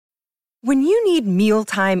When you need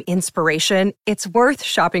mealtime inspiration, it's worth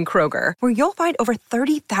shopping Kroger, where you'll find over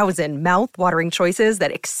 30,000 mouth-watering choices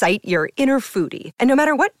that excite your inner foodie. And no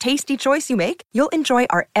matter what tasty choice you make, you'll enjoy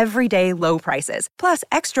our everyday low prices, plus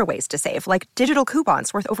extra ways to save, like digital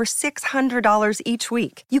coupons worth over $600 each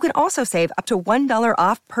week. You can also save up to $1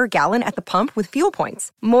 off per gallon at the pump with fuel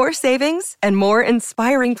points. More savings and more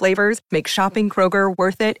inspiring flavors make shopping Kroger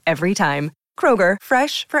worth it every time. Kroger,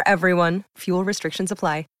 fresh for everyone. Fuel restrictions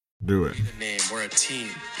apply. Do it. The name. We're a team.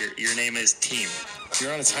 Your name is Team.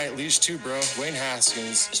 You're on a tight leash too, bro. Dwayne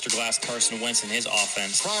Haskins, Mr. Glass, Carson Wentz, and his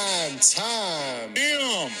offense. Prime time.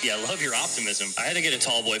 Damn. Yeah, I love your optimism. I had to get a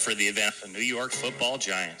tall boy for the event. The New York Football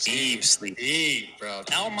Giants. Eve sleep. Eve, bro.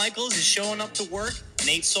 Al Michaels is showing up to work.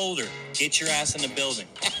 Nate Solder, get your ass in the building.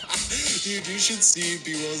 Dude, you should see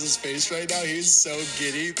B. Wills' face right now. He's so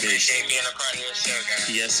giddy. Appreciate being a part of your show,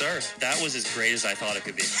 guys. Yes, sir. That was as great as I thought it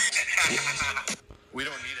could be. We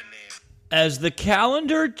don't need a name. As the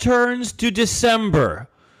calendar turns to December,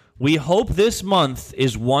 we hope this month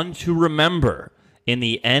is one to remember in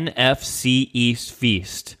the NFC East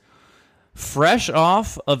Feast. Fresh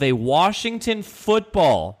off of a Washington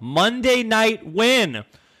football Monday night win.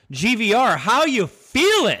 GVR, how you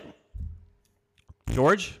feeling?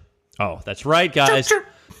 George? Oh, that's right, guys.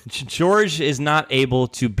 George is not able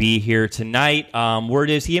to be here tonight. Word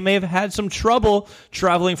is he may have had some trouble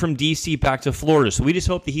traveling from D.C. back to Florida. So we just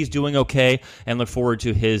hope that he's doing okay and look forward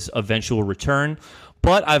to his eventual return.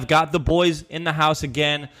 But I've got the boys in the house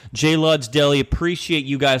again. J. Lud's Deli, appreciate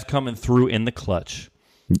you guys coming through in the clutch.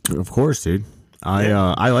 Of course, dude.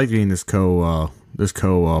 I like being this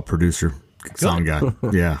co-producer sound guy.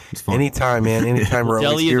 Yeah, it's fun. Anytime, man. Anytime we're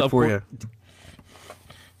always here for you.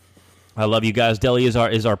 I love you guys. Deli is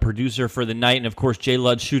our producer for the night, and of course, Jay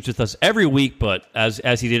Ludd shoots with us every week. But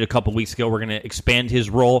as he did a couple weeks ago, we're going to expand his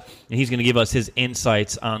role, and he's going to give us his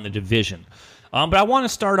insights on the division. But I want to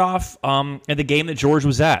start off at the game that George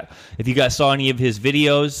was at. If you guys saw any of his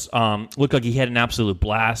videos, looked like he had an absolute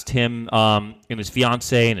blast. Him and his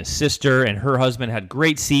fiance and his sister and her husband had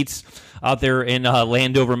great seats out there in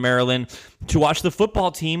Landover, Maryland, to watch the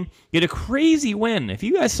football team get a crazy win. If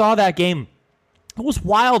you guys saw that game, it was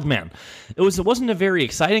wild, man. It wasn't a very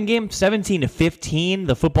exciting game. 17-15,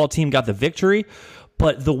 the football team got the victory.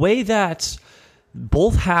 But the way that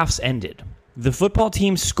both halves ended, the football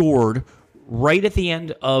team scored right at the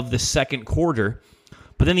end of the second quarter,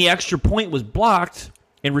 but then the extra point was blocked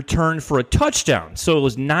and returned for a touchdown. So it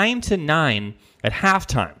was 9-9 at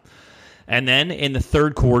halftime. And then in the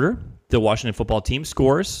third quarter, the Washington football team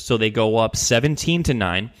scores, so they go up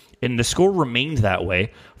 17-9. And the score remained that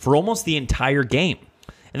way for almost the entire game.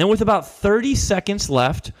 And then with about 30 seconds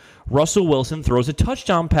left, Russell Wilson throws a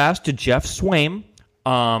touchdown pass to Freddie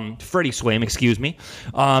Swaim, excuse me.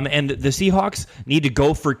 And the Seahawks need to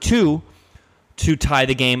go for two to tie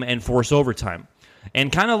the game and force overtime.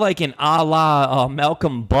 And kind of like an a la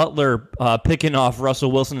Malcolm Butler picking off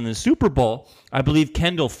Russell Wilson in the Super Bowl, I believe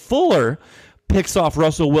Kendall Fuller picks off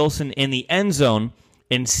Russell Wilson in the end zone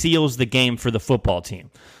and seals the game for the football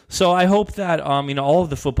team. So I hope that all of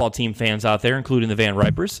the football team fans out there, including the Van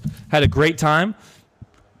Ripers, had a great time.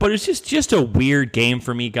 But it's just a weird game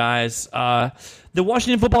for me, guys. The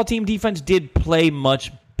Washington football team defense did play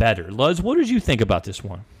much better. Luz, what did you think about this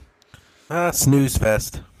one? Snooze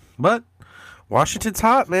fest. But Washington's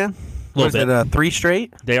hot, man. Was it 3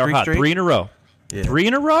 straight? They are hot. 3 in a row. Yeah. 3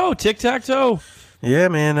 in a row. Tic-tac-toe. Yeah,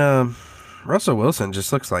 man. Russell Wilson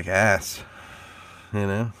just looks like ass. You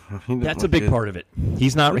know, that's a big part of it.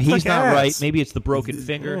 He's not right. Maybe it's the broken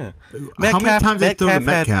finger. Yeah. How many times did they throw to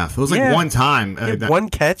Metcalf? It was like one time. One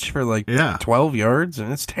catch for 12 yards,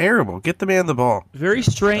 and it's terrible. Get the man the ball. Very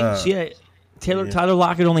strange. Tyler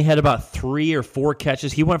Lockett only had about 3 or 4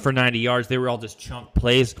 catches. He went for 90 yards. They were all just chunk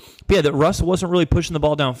plays. But yeah, Russell wasn't really pushing the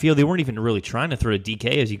ball downfield. They weren't even really trying to throw to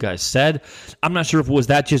DK, as you guys said. I'm not sure if it was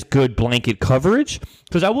that just good blanket coverage.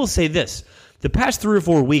 Because I will say this. The past 3 or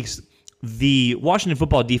 4 weeks, the Washington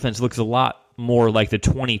football defense looks a lot more like the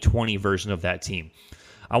 2020 version of that team.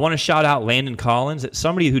 I want to shout out Landon Collins,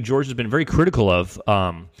 somebody who George has been very critical of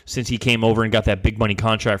since he came over and got that big money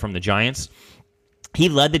contract from the Giants. He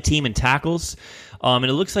led the team in tackles, and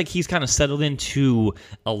it looks like he's kind of settled into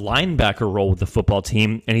a linebacker role with the football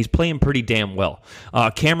team, and he's playing pretty damn well.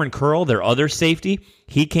 Cameron Curl, their other safety,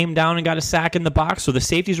 he came down and got a sack in the box, so the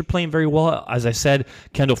safeties are playing very well. As I said,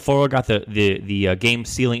 Kendall Fuller got the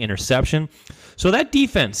game-sealing interception. So that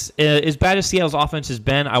defense, as bad as Seattle's offense has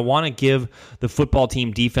been, I want to give the football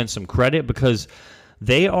team defense some credit because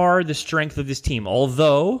they are the strength of this team.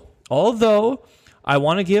 Although I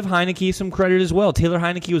want to give Heineke some credit as well. Taylor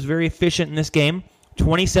Heineke was very efficient in this game.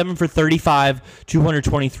 27 for 35,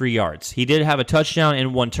 223 yards. He did have a touchdown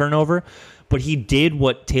and 1 turnover, but he did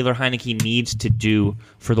what Taylor Heinicke needs to do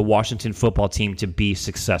for the Washington football team to be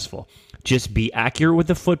successful. Just be accurate with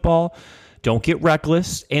the football. Don't get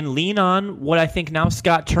reckless, and lean on what I think now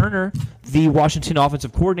Scott Turner, the Washington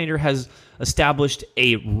offensive coordinator, has established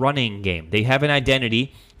a running game. They have an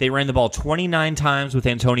identity. They ran the ball 29 times with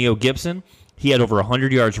Antonio Gibson. He had over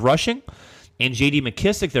 100 yards rushing. And J.D.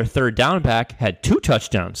 McKissick, their third down back, had 2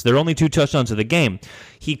 touchdowns. Their only 2 touchdowns of the game.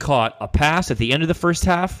 He caught a pass at the end of the first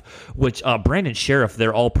half, which Brandon Sheriff,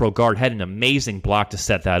 their all-pro guard, had an amazing block to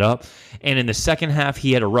set that up. And in the second half,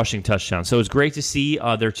 he had a rushing touchdown. So it was great to see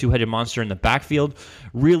their two-headed monster in the backfield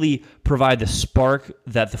really provide the spark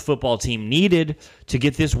that the football team needed to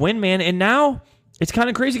get this win, man. And now it's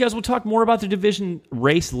kind of crazy, guys. We'll talk more about the division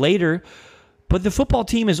race later. But the football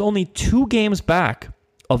team is only 2 games back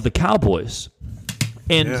of the Cowboys.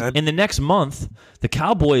 And in the next month, the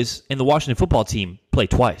Cowboys and the Washington football team play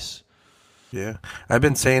twice. Yeah. I've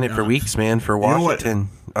been saying it for weeks, man, for Washington.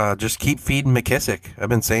 Just keep feeding McKissick. I've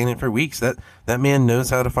been saying it for weeks. That man knows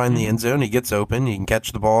how to find the end zone. He gets open. He can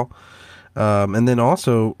catch the ball. And then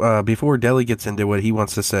also, before Deli gets into what he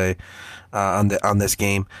wants to say on this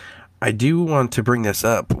game, I do want to bring this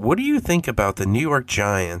up. What do you think about the New York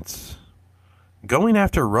Giants going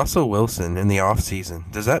after Russell Wilson in the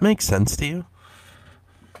offseason? Does that make sense to you?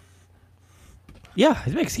 Yeah,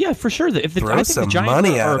 it makes for sure. I think the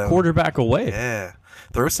Giants are a quarterback away. Yeah,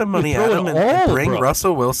 throw some money at him and bring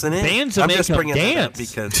Russell Wilson in. Fans will make him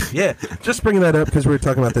dance. Just bringing that up because we were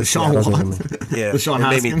talking about this. Sean Yeah, Sean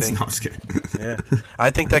Haskins. No, I'm just kidding. Yeah, I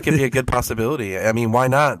think that could be a good possibility. I mean, why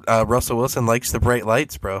not? Russell Wilson likes the bright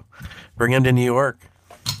lights, bro. Bring him to New York.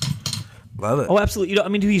 Love it. Oh, absolutely.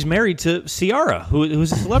 He's married to Ciara,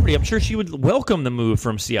 who's a celebrity. I'm sure she would welcome the move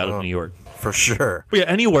from Seattle to New York for sure. But yeah,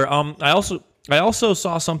 anywhere. I also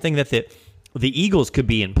saw something that the Eagles could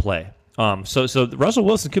be in play. So Russell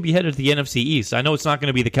Wilson could be headed to the NFC East. I know it's not going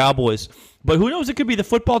to be the Cowboys, but who knows? It could be the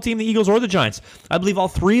football team, the Eagles, or the Giants. I believe all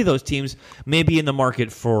 3 of those teams may be in the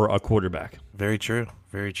market for a quarterback. Very true.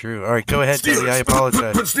 Very true. All right, go ahead, Deli. I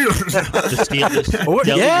apologize. The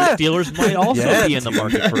Steelers might also be in the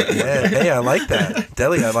market for a quarterback. Yeah, hey, I like that.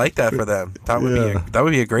 Deli, I like that for them. That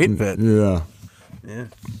would be a great fit. Yeah.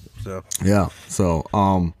 Yeah.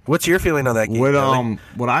 So, what's your feeling on that game?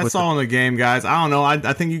 What I saw in the game, guys, I don't know.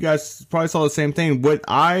 I think you guys probably saw the same thing. What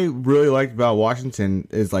I really liked about Washington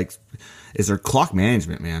is their clock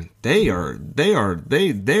management, man. They're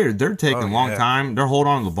taking a long time. They're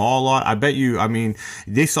holding on to the ball a lot. I bet you. I mean,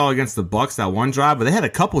 they saw against the Bucs that one drive, but they had a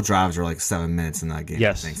couple drives that were like 7 minutes in that game.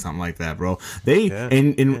 Yes. I think something like that, bro.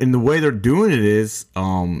 And the way they're doing it is,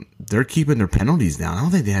 they're keeping their penalties down. I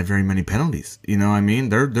don't think they had very many penalties. You know what I mean?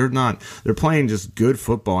 They're they're playing just good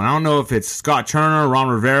football. And I don't know if it's Scott Turner, Ron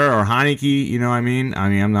Rivera, or Heinicke. You know what I mean?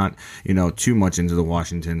 I'm not too much into the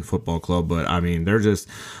Washington Football Club, but I mean they're just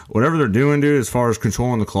whatever they're doing, dude. As far as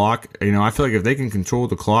controlling the clock, I feel like if they can control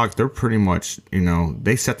the clock, they're pretty much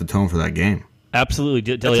they set the tone for that game.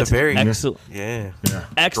 Absolutely, that's a very excellent,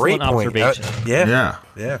 excellent observation.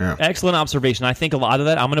 Excellent observation. I think a lot of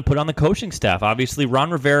that I'm going to put on the coaching staff. Obviously,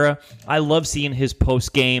 Ron Rivera. I love seeing his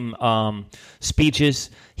post game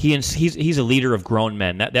speeches. He's a leader of grown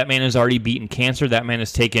men. That man has already beaten cancer. That man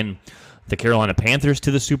has taken the Carolina Panthers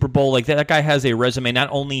to the Super Bowl. Like that guy has a resume not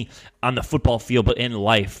only on the football field but in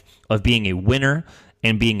life of being a winner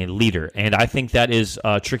and being a leader. And I think that is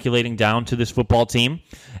trickulating down to this football team.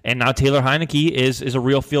 And now Taylor Heinicke is a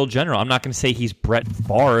real field general. I'm not going to say he's Brett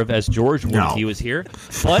Favre as George was if he was here.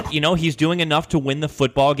 But, he's doing enough to win the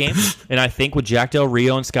football game. And I think with Jack Del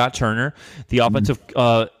Rio and Scott Turner, the offensive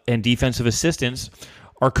and defensive assistants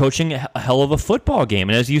are coaching a hell of a football game.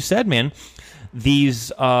 And as you said, man,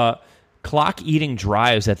 these clock-eating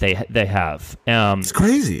drives that they have. It's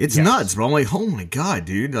crazy. It's nuts, bro. I'm like, oh, my God,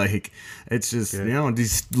 dude. Like, it's just,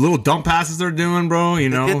 these little dump passes they're doing, bro. They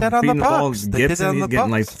did that on the Bucs. They did that on the Bucs.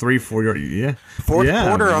 Getting like 3-4 yards. Yeah. Fourth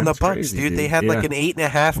quarter on the Bucs, dude. They had like an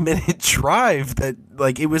 8.5-minute drive that,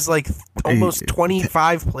 like, it was like almost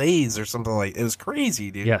 25 plays or something like. It was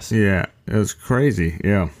crazy, dude. Yes. Yeah. It was crazy.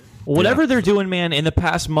 Yeah. Whatever they're doing, man, in the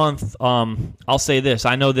past month, I'll say this.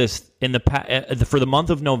 I know this. For the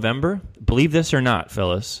month of November, believe this or not,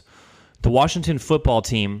 Phyllis, the Washington football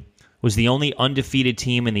team was the only undefeated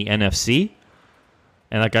team in the NFC.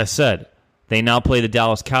 And like I said, they now play the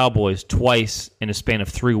Dallas Cowboys twice in a span of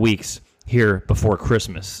 3 weeks here before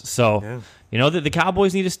Christmas. So, the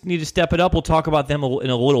Cowboys need to step it up. We'll talk about them in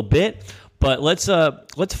a little bit. But let's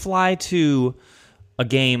fly to a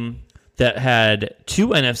game that had 2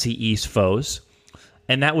 NFC East foes,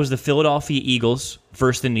 and that was the Philadelphia Eagles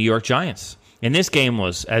versus the New York Giants. And this game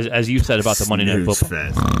was, as you said about the Monday Night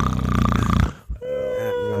Football.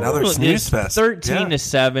 Another snooze fest.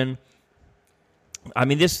 13-7. I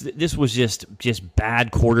mean, this was just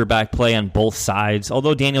bad quarterback play on both sides.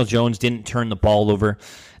 Although Daniel Jones didn't turn the ball over,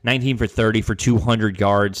 19 for 30 for 200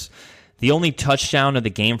 yards. The only touchdown of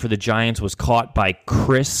the game for the Giants was caught by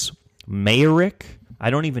Chris Mayerick. I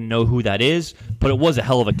don't even know who that is, but it was a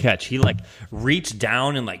hell of a catch. He reached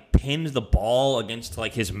down and pinned the ball against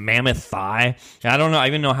his mammoth thigh. I don't know. I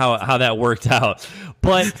even know how that worked out.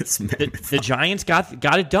 But the Giants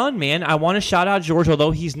got it done, man. I want to shout out George, although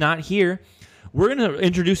he's not here. We're going to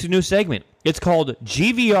introduce a new segment. It's called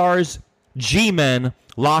GVR's G-Men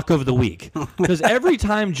Lock of the Week. Because every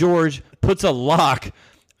time George puts a lock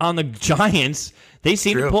on the Giants, they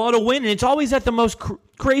seem to pull out a win, and it's always at the most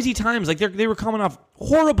crazy times. They were coming off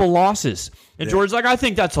horrible losses, and George's like, "I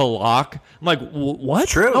think that's a lock." I'm like, "What?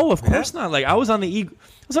 True. No, of course not." I was on the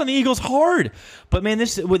Eagles hard, but man,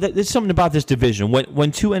 there's something about this division.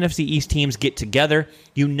 When two NFC East teams get together,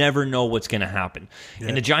 you never know what's going to happen. Yeah.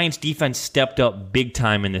 And the Giants' defense stepped up big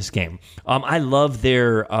time in this game. I love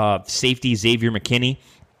their safety Xavier McKinney.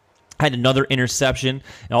 Had another interception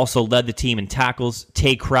and also led the team in tackles.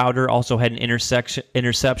 Tay Crowder also had an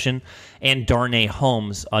interception. And Darnay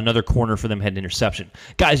Holmes, another corner for them, had an interception.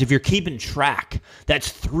 Guys, if you're keeping track, that's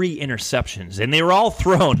 3 interceptions. And they were all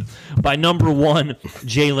thrown by number 1,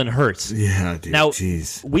 Jalen Hurts. Yeah, dude. Now,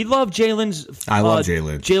 geez. We love Jalen's... I love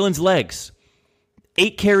Jalen. Jalen's legs.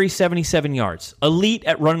 8 carries, 77 yards. Elite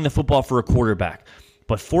at running the football for a quarterback.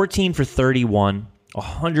 But 14 for 31,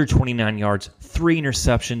 129 yards, 3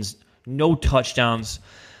 interceptions, no touchdowns.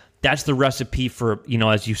 That's the recipe for,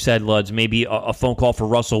 as you said, Luds, maybe a phone call for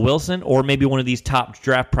Russell Wilson or maybe one of these top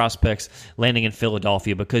draft prospects landing in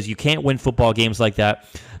Philadelphia, because you can't win football games like that.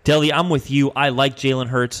 Deli, I'm with you. I like Jalen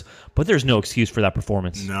Hurts, but there's no excuse for that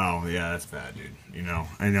performance. No, yeah, that's bad, dude.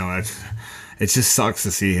 I know it just sucks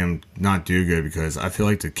to see him not do good, because I feel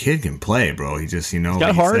like the kid can play, bro. He just, he's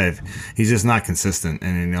got heart. He's just not consistent.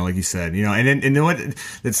 And, like you said, and you know what?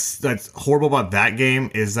 That's horrible about that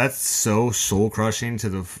game is that's so soul crushing to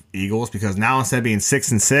the Eagles, because now instead of being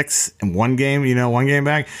 6-6 in one game, one game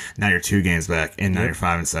back, now you're 2 games back, and now you're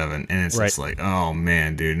 5-7. And it's just like, oh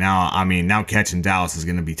man, dude. Now catching Dallas is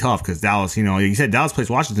going to be tough, because Dallas, you said Dallas plays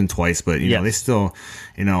Washington twice, but they still,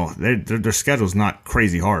 their schedule's not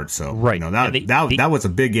crazy hard. So that was a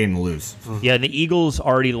big game to lose. Yeah, the Eagles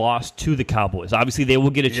already lost to the Cowboys. Obviously, they will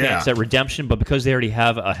get a chance at redemption, but because they already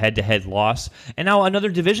have a head-to-head loss, and now another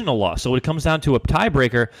divisional loss, so when it comes down to a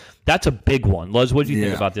tiebreaker, that's a big one. Luz, what do you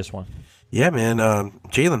think about this one? Yeah, man,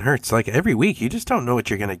 Jalen Hurts, every week, you just don't know what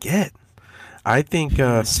you're going to get. I think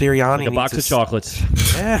Sirianni a box of chocolates.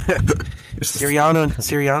 Yeah.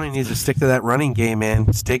 Sirianni needs to stick to that running game,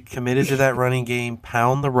 man. Stay committed to that running game.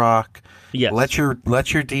 Pound the rock. Yes. Let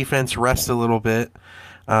your defense rest a little bit.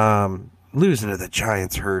 Losing to the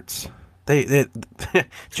Giants hurts.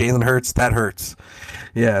 Jalen Hurts, that hurts.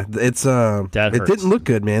 Yeah, it didn't look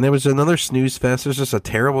good, man. It was another snooze fest. It was just a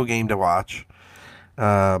terrible game to watch.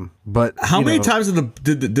 But how many times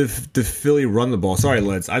did Philly run the ball? Sorry,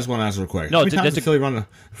 Lids. I just want to ask real quick. No, how many times did Philly run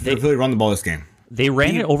the ball this game? They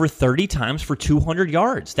ran it over 30 times for 200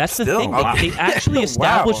 yards. That's the thing. They actually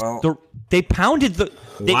established they pounded the.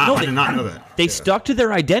 I did not know that. They stuck to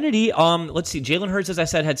their identity. Let's see. Jalen Hurts, as I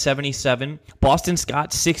said, had 77. Boston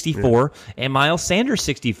Scott 64, and Miles Sanders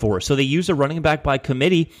 64. So they used a running back by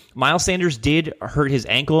committee. Miles Sanders did hurt his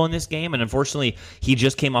ankle in this game, and unfortunately, he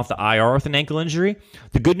just came off the IR with an ankle injury.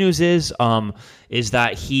 The good news is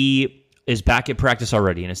that he is back at practice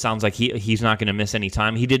already, and it sounds like he's not going to miss any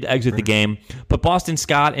time. He did exit the game, but Boston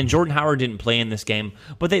Scott and Jordan Howard didn't play in this game,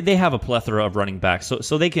 but they have a plethora of running backs,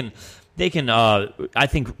 so they can I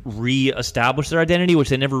think reestablish their identity, which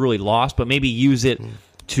they never really lost, but maybe use it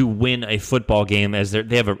to win a football game, as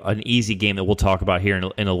they have an easy game that we'll talk about here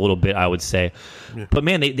in a little bit, I would say. Yeah. But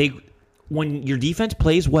man, they when your defense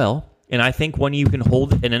plays well, and I think when you can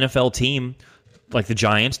hold an NFL team like the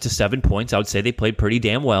Giants to 7 points, I would say they played pretty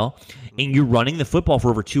damn well, and you're running the football for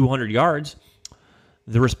over 200 yards,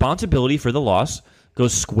 the responsibility for the loss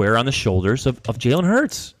goes square on the shoulders of Jalen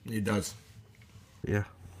Hurts. He does. Yeah.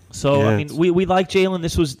 So, I mean, we like Jalen.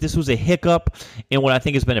 This was a hiccup in what I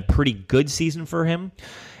think has been a pretty good season for him.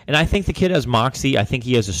 And I think the kid has moxie. I think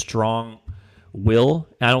he has a strong will.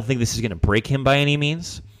 I don't think this is going to break him by any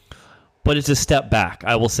means. But it's a step back,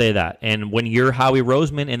 I will say that. And when you're Howie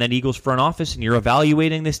Roseman in that Eagles front office and you're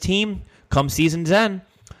evaluating this team come season's end,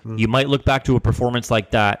 you might look back to a performance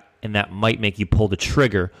like that, and that might make you pull the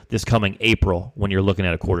trigger this coming April when you're looking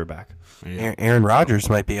at a quarterback. Yeah. Aaron Rodgers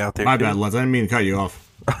might be out there. My bad, Les. I didn't mean to cut you off.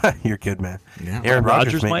 You're good, man. Yeah. Aaron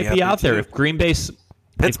Rodgers might be out there. too. If Green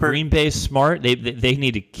Bay's smart, they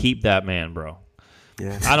need to keep that man, bro.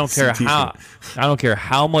 Yeah. I don't care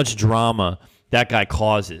how much drama that guy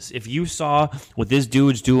causes. If you saw what this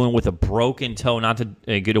dude's doing with a broken toe, not to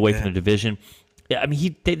get away from the division, I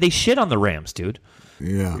mean, they shit on the Rams, dude.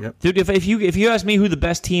 Yeah, Yep. Dude. If you ask me who the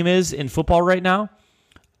best team is in football right now,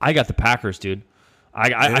 I got the Packers, dude.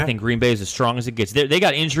 I think Green Bay is as strong as it gets. They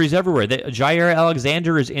got injuries everywhere. Jair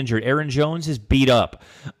Alexander is injured. Aaron Jones is beat up.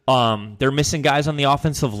 They're missing guys on the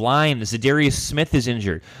offensive line. Zadarius Smith is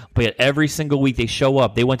injured. But yet every single week they show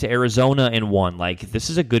up. They went to Arizona and won. Like, this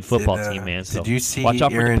is a good football team, man. So did you see watch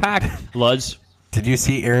out for Aaron, the Pack, Luds. Did you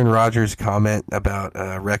see Aaron Rodgers' comment about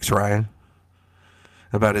Rex Ryan?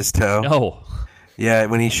 About his toe? No. Yeah,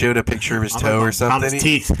 when he showed a picture of his toe or something. His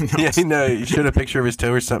teeth. He showed a picture of his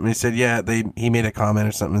toe or something. He said, he made a comment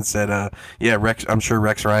or something and said, Rex, I'm sure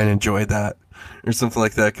Rex Ryan enjoyed that or something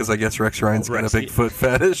like that because I guess Rex Ryan's got a big foot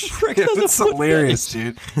fetish. It's hilarious,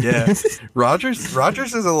 dude. Yeah, Rodgers is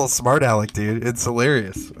a little smart aleck, dude. It's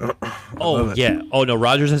hilarious. Oh yeah. Oh no,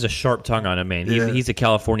 Rodgers has a sharp tongue on him, man. He's a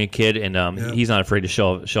California kid, and he's not afraid to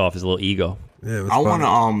show off his little ego. Yeah, I want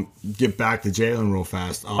to get back to Jalen real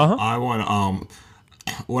fast. I want to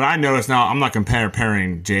what I notice now, I'm not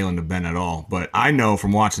comparing Jalen to Ben at all, but I know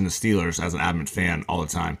from watching the Steelers as an adamant fan all the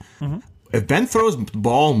time, if Ben throws the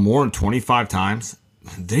ball more than 25 times,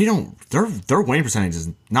 their winning percentage is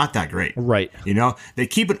not that great. Right. You know, they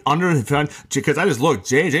keep it under the fun because I just looked,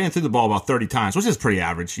 Jalen threw the ball about 30 times, which is pretty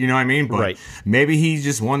average. You know what I mean? But maybe he's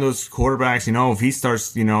just one of those quarterbacks, you know, if he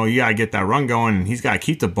starts, you know, you got to get that run going and he's got to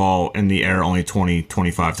keep the ball in the air only 20,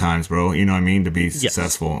 25 times, bro. You know what I mean? To be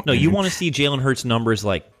successful. No, you want to see Jalen Hurts numbers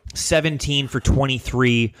like 17 for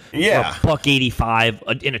 23,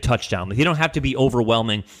 $185 in a touchdown. Like, they don't have to be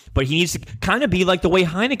overwhelming, but he needs to kind of be like the way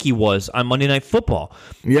Heineke was on Monday Night Football.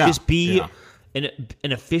 Yeah. Just be an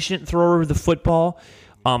efficient thrower of the football,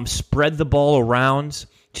 spread the ball around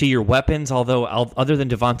to your weapons, although other than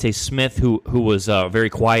Devontae Smith, who was very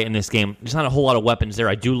quiet in this game, there's not a whole lot of weapons there.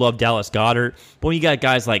 I do love Dallas Goedert, but when you got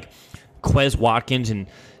guys like Quez Watkins and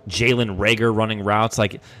Jalen Reagor running routes,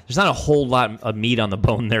 like there's not a whole lot of meat on the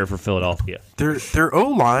bone there for Philadelphia. Their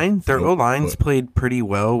O-line's played pretty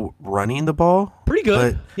well running the ball. Pretty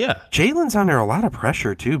good. Yeah. Jalen's under a lot of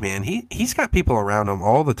pressure too, man. He's got people around him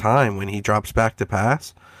all the time when he drops back to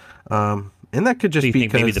pass. And that could just be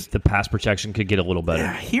because maybe the pass protection could get a little better.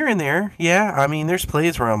 Yeah, here and there. Yeah, I mean, there's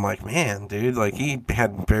plays where I'm like, man, dude, like he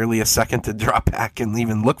had barely a second to drop back and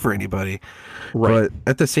even look for anybody. Right. But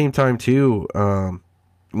at the same time, too,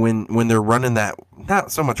 when they're running that,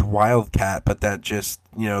 not so much wildcat, but that just,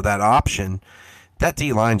 you know, that option, that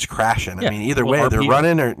D line's crashing. Yeah. I mean, either way, they're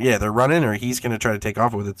running or he's going to try to take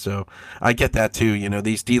off with it. So I get that too. You know,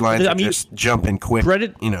 these D lines are just jumping quick.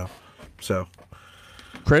 So.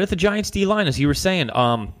 Credit the Giants D-line, as you were saying.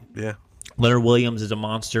 Yeah. Leonard Williams is a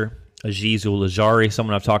monster. Azeez Ojulari,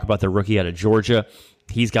 someone I've talked about, the rookie out of Georgia.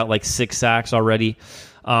 He's got like 6 sacks already.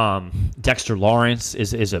 Dexter Lawrence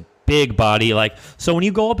is a big body. Like, so when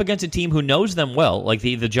you go up against a team who knows them well, like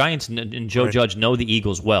the Giants and Joe Judge know the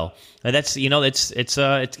Eagles well, and that's, you know, it's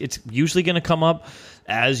usually going to come up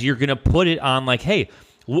as you're going to put it on like, hey,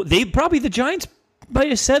 the Giants might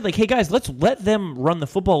have said like, hey guys, let's let them run the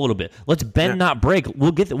football a little bit. Let's bend, not break.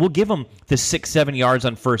 We'll give them the 6-7 yards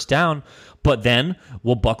on first down, but then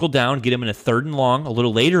we'll buckle down, get them in a 3rd and long a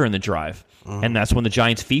little later in the drive, and that's when the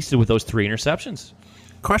Giants feasted with those 3 interceptions.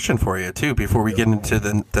 Question for you too before we get into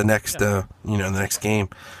the next the next game.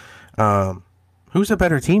 Who's a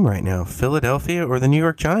better team right now, Philadelphia or the New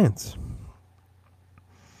York Giants?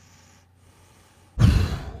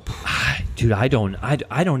 Dude, I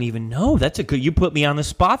don't even know. That's a good. You put me on the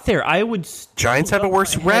spot there. I would. Giants have a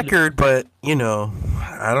worse record, but I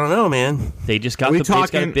don't know, man. They just got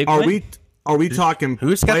a big win. Are we talking?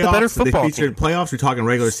 Who's got the better football team? Playoffs? We're talking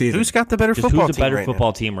regular season. Who's got the better football team? Who's the better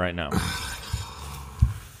football team right now?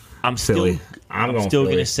 I'm still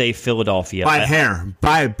going to say Philadelphia by hair,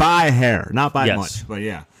 by hair, not by much, but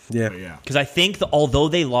yeah. Yeah. Because I think although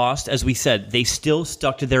they lost, as we said, they still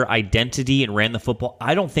stuck to their identity and ran the football.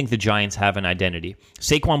 I don't think the Giants have an identity.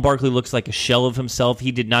 Saquon Barkley looks like a shell of himself.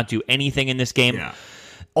 He did not do anything in this game. Yeah.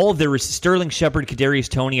 All of their Sterling Shepard, Kadarius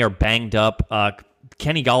Toney are banged up.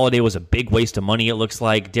 Kenny Golladay was a big waste of money, it looks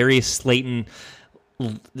like. Darius Slayton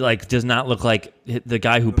does not look like the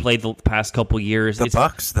guy who played the past couple years. The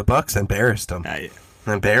Bucs embarrassed them.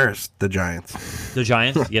 Embarrassed the Giants. The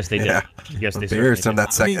Giants? Yes, they did. Yeah. Yes, they embarrassed them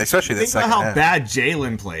that second, especially the second half. Think about how bad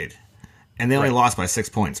Jalen played, and they only lost by 6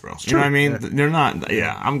 points, bro. You know what I mean? They're not.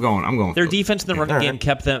 Yeah, I'm going. Their defense in the running game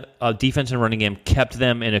kept them. Defense and running game kept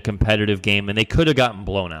them in a competitive game, and they could have gotten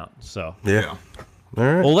blown out. So yeah. All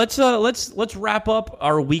right. Well, let's wrap up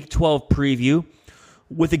our Week 12 preview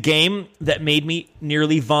with a game that made me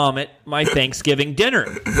nearly vomit my Thanksgiving dinner.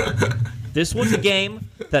 This was a game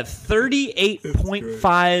that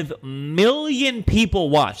 38.5 million people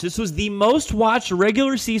watched. This was the most watched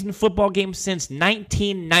regular season football game since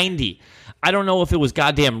 1990. I don't know if it was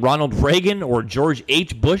goddamn Ronald Reagan or George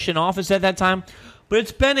H. Bush in office at that time, but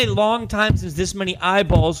it's been a long time since this many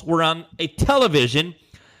eyeballs were on a television,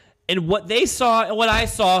 and what they saw and what I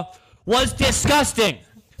saw was disgusting.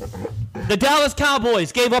 The Dallas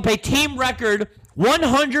Cowboys gave up a team record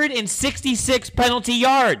 166 penalty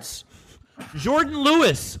yards. Jordan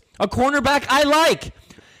Lewis, a cornerback I like,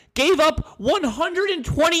 gave up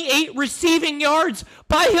 128 receiving yards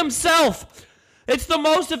by himself. It's the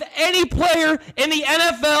most of any player in the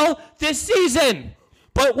NFL this season.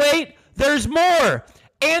 But wait, there's more.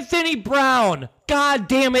 Anthony Brown. God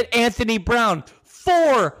damn it, Anthony Brown.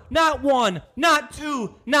 4, not 1, not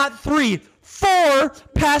 2, not 3, 4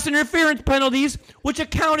 pass interference penalties, which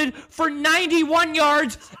accounted for 91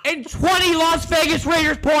 yards and 20 Las Vegas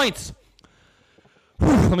Raiders points.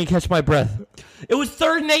 Let me catch my breath. It was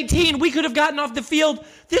 3rd and 18. We could have gotten off the field.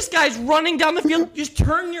 This guy's running down the field. Just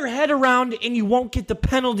turn your head around and you won't get the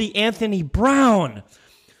penalty, Anthony Brown.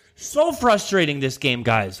 So frustrating this game,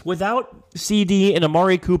 guys. Without CD and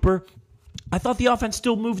Amari Cooper, I thought the offense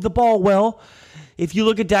still moved the ball well. If you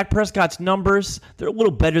look at Dak Prescott's numbers, they're a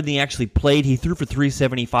little better than he actually played. He threw for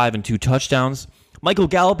 375 and 2 touchdowns. Michael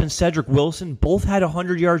Gallup and Cedric Wilson both had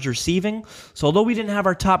 100 yards receiving. So although we didn't have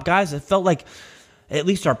our top guys, it felt like at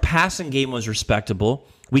least our passing game was respectable.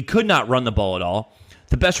 We could not run the ball at all.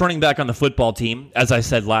 The best running back on the football team, as I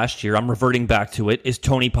said last year, I'm reverting back to it, is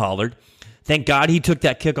Tony Pollard. Thank God he took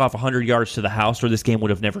that kickoff 100 yards to the house, or this game would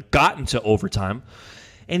have never gotten to overtime.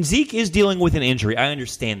 And Zeke is dealing with an injury. I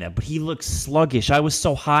understand that, but he looks sluggish. I was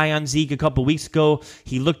so high on Zeke a couple weeks ago.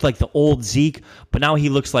 He looked like the old Zeke, but now he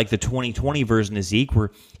looks like the 2020 version of Zeke,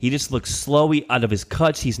 where he just looks slow out of his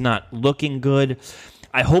cuts. He's not looking good.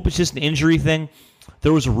 I hope it's just an injury thing.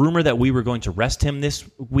 There was a rumor that we were going to rest him this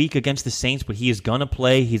week against the Saints, but he is going to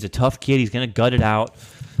play. He's a tough kid. He's going to gut it out.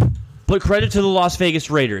 But credit to the Las Vegas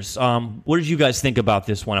Raiders. What did you guys think about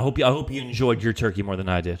this one? I hope you enjoyed your turkey more than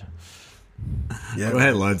I did. Yeah, go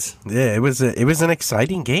ahead, Luds. Yeah, it was an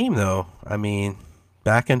exciting game though. I mean,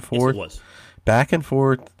 back and forth. Yes, it was. Back and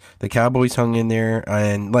forth. The Cowboys hung in there,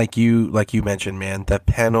 and like you mentioned, man, the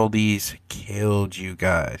penalties killed you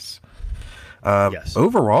guys. Yes.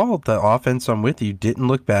 Overall, the offense, I'm with you, didn't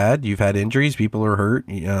look bad. You've had injuries. People are hurt.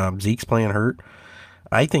 Zeke's playing hurt.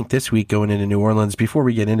 I think this week going into New Orleans, before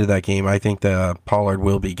we get into that game, I think the Pollard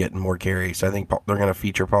will be getting more carries. I think they're going to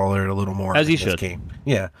feature Pollard a little more as he in this should. game.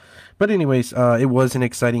 Yeah. But anyways, it was an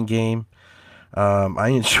exciting game. I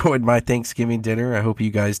enjoyed my Thanksgiving dinner. I hope you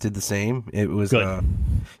guys did the same. It was, when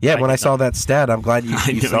I saw that stat, I'm glad you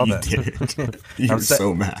saw that. Did. You were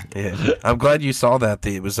so mad. Yeah, I'm glad you saw that.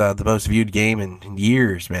 It was the most viewed game in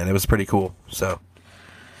years, man. It was pretty cool. So,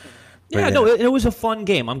 yeah, no, it was a fun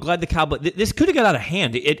game. I'm glad the Cowboys. This could have got out of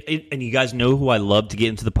hand. And you guys know who I love to get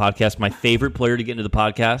into the podcast. My favorite player to get into the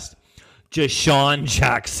podcast. Deshaun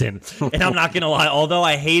Jackson. And I'm not going to lie, although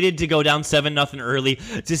I hated to go down 7-0 early,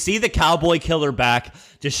 to see the Cowboy killer back,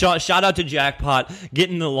 shout out to Jackpot,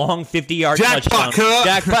 getting the long 50-yard touchdown.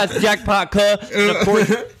 Jackpot. And of course,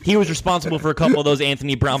 he was responsible for a couple of those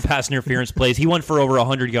Anthony Brown pass interference plays. He went for over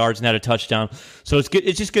 100 yards and had a touchdown. So it's good.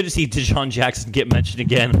 It's just good to see Deshaun Jackson get mentioned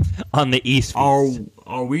again on the East. Are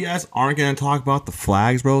we guys aren't going to talk about the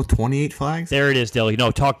flags, bro? 28 flags? There it is, Dilly.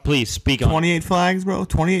 No, please, speak on 28 flags, bro?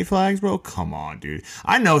 28 flags, bro? Come on, dude.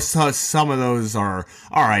 I know some of those are,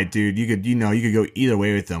 all right, dude, you could go either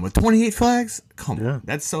way with them. But 28 flags? Come on.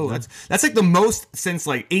 That's like the most since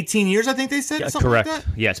like 18 years, I think they said. Yeah, something correct. Like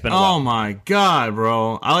that. Yeah, it's been a while. Oh, my God,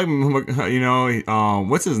 bro. I like,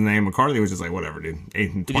 what's his name? McCarthy was just like, whatever, dude.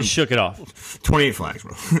 He just shook it off. 28 flags,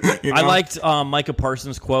 bro. I liked Micah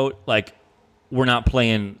Parsons' quote, like, we're not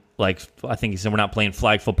playing, like, I think he said, we're not playing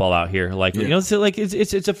flag football out here. Like, you know,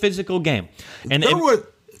 it's a physical game. And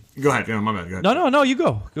Go ahead. No, my bad. Go ahead. No, you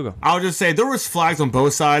go. Go. I'll just say there was flags on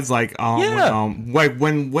both sides. Like,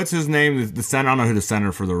 when what's his name? The center. I don't know who the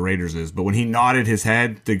center for the Raiders is, but when he nodded his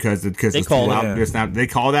head because they it's call too loud, they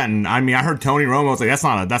call that. And I mean, I heard Tony Romo was like, that's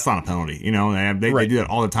not a penalty. You know, they do that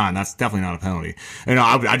all the time. That's definitely not a penalty. And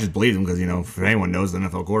I just believe him because if anyone knows the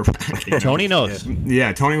NFL quarterback, Tony knows.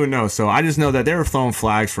 Yeah, Tony would know. So I just know that they were throwing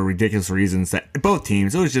flags for ridiculous reasons. That both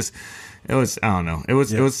teams. It was just. It was, I don't know. It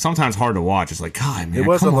was sometimes hard to watch. It's like, God, man, it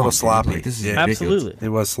was a little on, sloppy. Like, this is Absolutely. It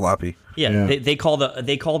was sloppy. Yeah. They call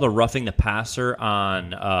the roughing the passer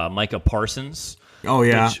on Micah Parsons. Oh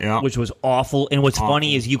yeah, which was awful. And what's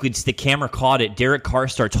funny is the camera caught it. Derek Carr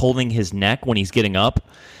starts holding his neck when he's getting up,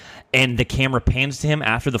 and the camera pans to him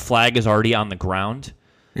after the flag is already on the ground.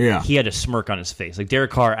 Yeah, he had a smirk on his face. Like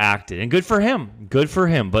Derek Carr acted, and good for him.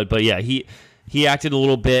 But yeah, he acted a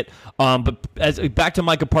little bit. But back to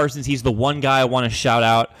Micah Parsons, he's the one guy I want to shout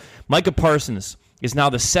out. Micah Parsons is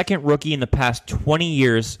now the second rookie in the past 20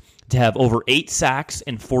 years to have over 8 sacks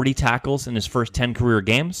and 40 tackles in his first 10 career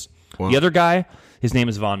games. Wow. The other guy, his name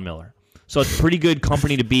is Von Miller. So it's pretty good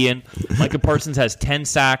company to be in. Micah Parsons has 10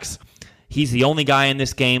 sacks. He's the only guy in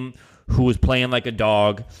this game who was playing like a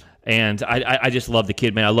dog. And I just love the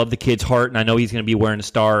kid, man. I love the kid's heart, and I know he's going to be wearing a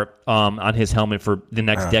star on his helmet for the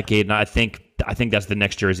next decade. And I think that's the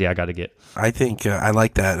next jersey I got to get. I think I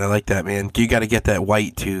like that. I like that, man. You got to get that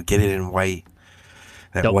white too. Get it in white.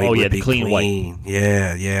 That white would be clean white.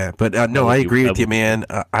 Yeah. But no, I agree with you, man.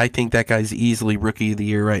 I think that guy's easily rookie of the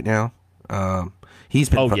year right now. He's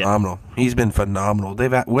been phenomenal. Yeah. He's been phenomenal.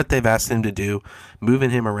 What they've asked him to do,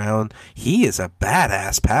 moving him around. He is a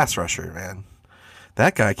badass pass rusher, man.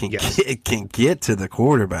 That guy can get to the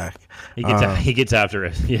quarterback. He gets after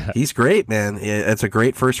it. Yeah, he's great, man. It's a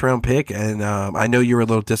great first round pick, and I know you were a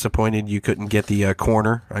little disappointed you couldn't get the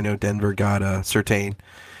corner. I know Denver got Surtain,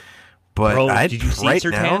 but did you see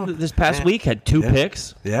Surtain this past week had 2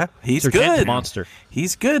 picks? Yeah, he's Surtain's good, a monster.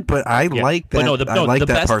 He's good, but I like that. I like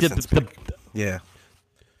that Parsons pick. Yeah.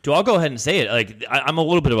 So I'll go ahead and say it. Like I'm a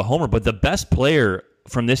little bit of a homer, but the best player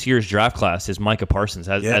from this year's draft class is Micah Parsons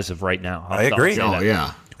as of right now. I agree.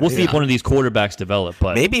 We'll see if one of these quarterbacks develop.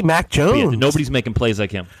 But maybe Mac Jones. Nobody's making plays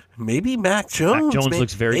like him. Maybe Mac Jones. Mac Jones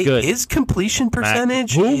looks very good. His completion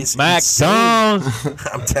percentage is Mac insane. Jones.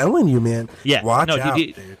 I'm telling you, man. Yeah. Watch out,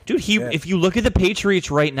 dude. If you look at the Patriots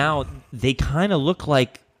right now, they kind of look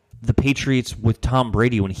like the Patriots with Tom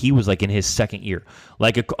Brady when he was like in his second year,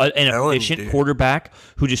 like an efficient quarterback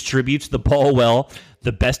who distributes the ball well,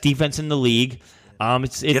 the best defense in the league.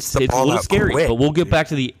 It's a little scary, but we'll get back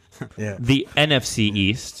to the NFC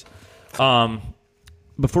East.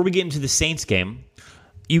 Before we get into the Saints game,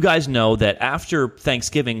 you guys know that after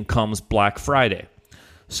Thanksgiving comes Black Friday.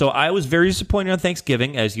 So I was very disappointed on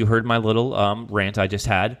Thanksgiving, as you heard my little rant I just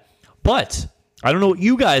had. But I don't know what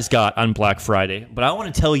you guys got on Black Friday, but I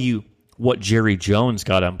want to tell you what Jerry Jones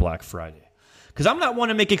got on Black Friday. Because I'm not one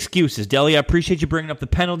to make excuses. Deli, I appreciate you bringing up the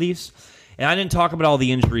penalties, and I didn't talk about all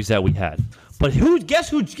the injuries that we had. But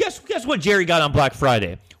guess what Jerry got on Black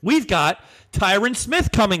Friday? We've got Tyron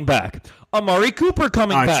Smith coming back. Amari Cooper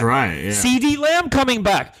coming back. That's right, yeah. CeeDee Lamb coming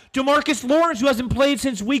back. DeMarcus Lawrence, who hasn't played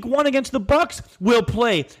since week 1 against the Bucs, will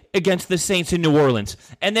play against the Saints in New Orleans.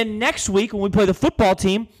 And then next week, when we play the football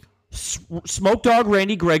team, Smoke Dog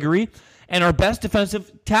Randy Gregory and our best defensive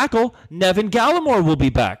tackle, Nevin Gallimore, will be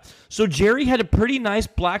back. So Jerry had a pretty nice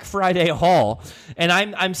Black Friday haul, and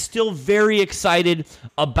I'm still very excited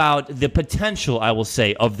about the potential, I will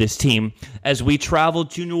say, of this team as we travel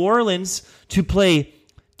to New Orleans to play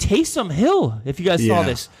Taysom Hill. If you guys saw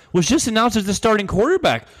this, was just announced as the starting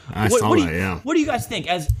quarterback. I saw that. What do you guys think?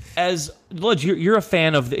 As Ludge, you're a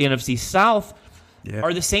fan of the NFC South. Yeah.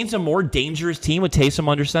 Are the Saints a more dangerous team with Taysom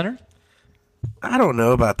under center? I don't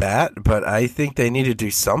know about that, but I think they need to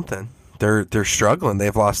do something. They're struggling.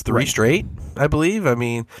 They've lost 3 straight, I believe. I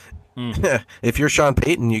mean, if you're Sean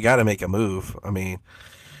Payton, you got to make a move. I mean,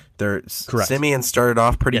 Simeon started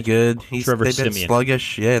off pretty good. They've been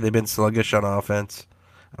sluggish. Yeah, they've been sluggish on offense.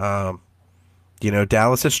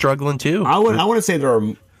 Dallas is struggling too. I wouldn't say they're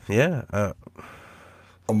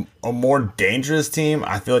a more dangerous team.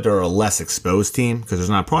 I feel like they're a less exposed team because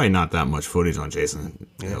there's probably not that much footage on Jason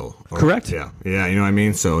Hill. Correct. Yeah, you know what I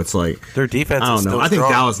mean. So it's like their defense. I don't know. Still I think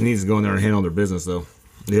strong. Dallas needs to go in there and handle their business though.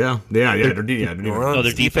 Yeah. Their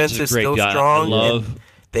defense is still strong.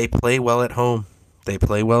 They play well at home.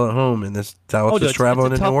 And this Dallas is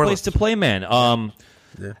traveling in New Orleans. It's a tough place to play, man.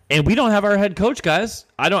 And we don't have our head coach, guys.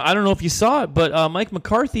 I don't know if you saw it, but Mike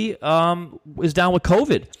McCarthy is down with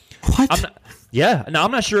COVID. What? Now,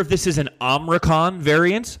 I'm not sure if this is an Omicron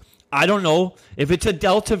variant. I don't know if it's a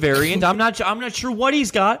Delta variant. I'm not sure what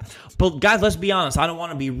he's got. But guys, let's be honest. I don't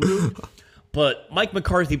want to be rude, but Mike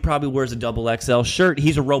McCarthy probably wears a XXL shirt.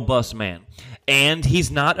 He's a robust man, and he's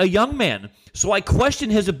not a young man. So I question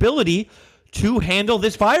his ability to handle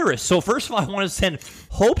this virus. So first of all, I want to send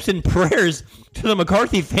hopes and prayers to the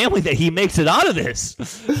McCarthy family that he makes it out of this.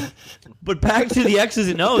 But back to the X's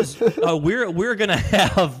and O's, we're going to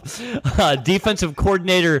have defensive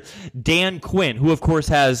coordinator Dan Quinn, who, of course,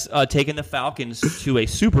 has taken the Falcons to a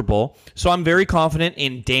Super Bowl. So I'm very confident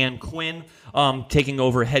in Dan Quinn taking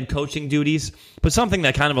over head coaching duties. But something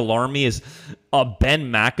that kind of alarmed me is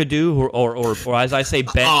Ben McAdoo, or as I say,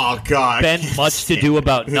 Ben much to do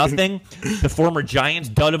about nothing. The former Giants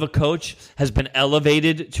dud of a coach has been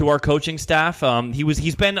elevated to our coaching staff.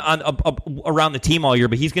 He's been around the team all year,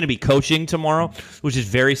 but he's going to be coaching tomorrow, which is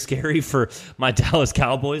very scary for my Dallas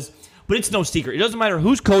Cowboys. But it's no secret. It doesn't matter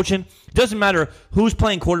who's coaching. It doesn't matter who's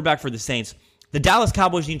playing quarterback for the Saints. The Dallas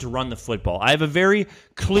Cowboys need to run the football. I have a very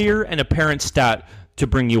clear and apparent stat to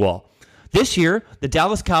bring you all. This year, the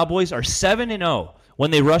Dallas Cowboys are 7-0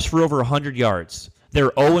 when they rush for over 100 yards.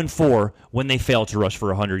 They're 0-4 when they fail to rush for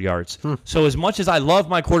 100 yards. So as much as I love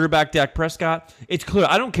my quarterback, Dak Prescott, it's clear.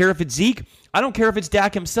 I don't care if it's Zeke. I don't care if it's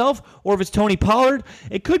Dak himself or if it's Tony Pollard.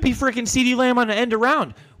 It could be freaking CeeDee Lamb on an end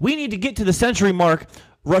around. We need to get to the century mark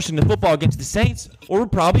rushing the football against the Saints, or we're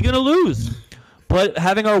probably going to lose. But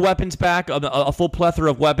having our weapons back, a full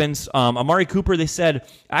plethora of weapons. Amari Cooper, they said,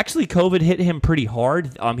 actually COVID hit him pretty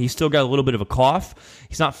hard. He's still got a little bit of a cough.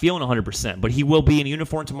 He's not feeling 100%, but he will be in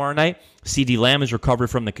uniform tomorrow night. CeeDee Lamb is recovered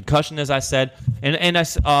from the concussion, as I said. And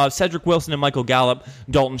Cedric Wilson and Michael Gallup,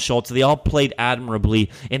 Dalton Schultz, they all played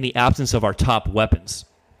admirably in the absence of our top weapons.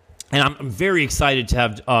 And I'm very excited to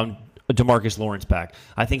have DeMarcus Lawrence back.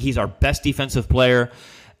 I think he's our best defensive player.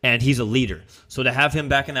 And he's a leader. So to have him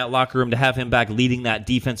back in that locker room, to have him back leading that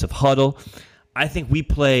defensive huddle, I think we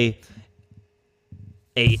play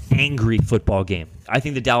a angry football game. I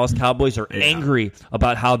think the Dallas Cowboys are angry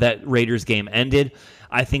about how that Raiders game ended.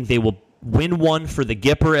 I think they will win one for the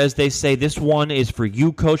Gipper, as they say. This one is for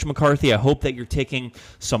you, Coach McCarthy. I hope that you're taking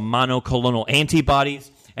some monoclonal antibodies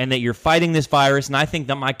and that you're fighting this virus, and I think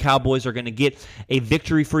that my Cowboys are going to get a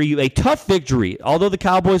victory for you, a tough victory. Although the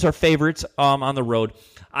Cowboys are favorites on the road,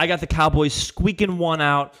 I got the Cowboys squeaking one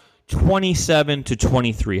out,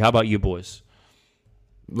 27-23. How about you, boys?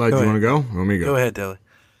 Like, you want to go? Or want me to go? Go ahead, Deli.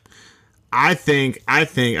 I think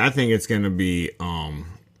it's going to be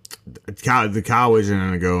the Cowboys are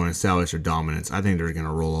going to go and establish their dominance. I think they're going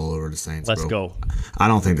to roll all over the Saints. Let's go. I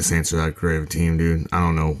don't think the Saints are that great of a team, dude. I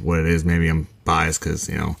don't know what it is. Maybe I'm biased because,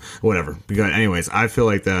 whatever. Because anyways, I feel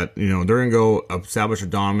like that, they're going to go establish their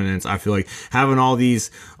dominance. I feel like having all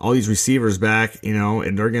these receivers back,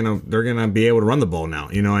 and they're going to be able to run the ball now.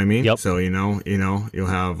 You know what I mean? Yep. So, you'll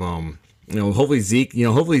have hopefully Zeke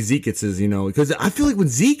gets his, because I feel like when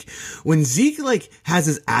Zeke like has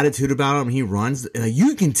his attitude about him, he runs,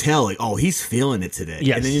 you can tell like, oh, he's feeling it today.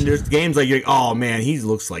 Yes. And then there's games like, you're like, oh man, he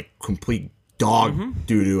looks like complete dog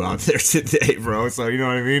doo-doo out there today, bro. So, you know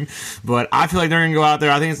what I mean? But I feel like they're going to go out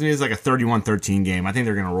there. I think it's going to be like a 31-13 game. I think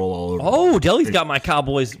they're going to roll all over. Oh, Deli's got my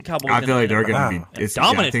Cowboys. I feel like they're going to be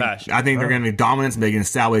dominant fashion. I think they're going to be dominant, and they can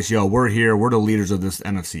establish, we're here. We're the leaders of this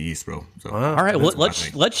NFC East, bro. So, all right, well,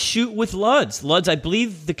 let's shoot with Luds. Luds, I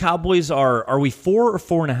believe the Cowboys are we 4 or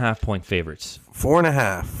 4.5 point favorites?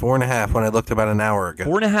 4.5 when I looked about an hour ago.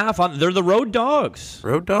 4.5 they're the road dogs.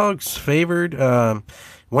 Road dogs favored.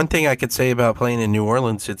 One thing I could say about playing in New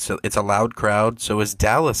Orleans, it's a loud crowd. So is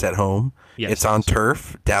Dallas at home. Yes, it's on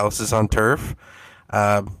turf. Dallas is on turf. You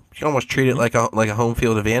can almost treat it like a home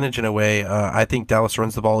field advantage in a way. I think Dallas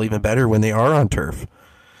runs the ball even better when they are on turf.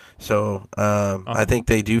 So I think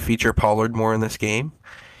they do feature Pollard more in this game.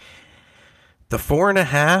 The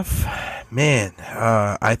 4.5, man,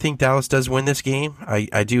 I think Dallas does win this game.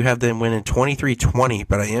 I do have them winning 23-20,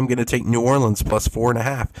 but I am going to take New Orleans plus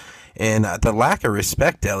 4.5. And the lack of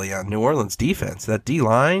respect, Deli, on New Orleans defense, that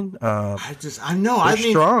D-line, they're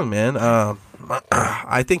strong, man.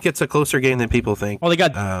 I think it's a closer game than people think. Well, they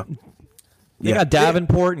got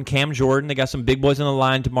Davenport and Cam Jordan. They got some big boys on the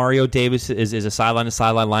line. Demario Davis is a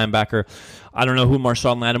sideline-to-sideline linebacker. I don't know who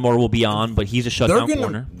Marshawn Lattimore will be on, but he's a shutdown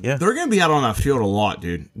corner. Yeah. They're going to be out on that field a lot,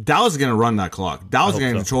 dude. Dallas is going to run that clock. Dallas is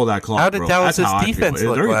going to control that clock. How did Dallas' defense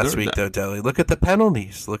look last week, though, Deli? Look at the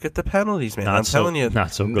penalties. Man. I'm telling you.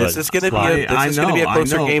 Not so good. This is going to be a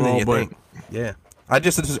closer game than you think. Yeah. I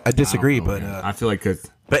disagree, but I feel like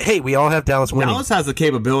but hey, we all have Dallas winning. Dallas has the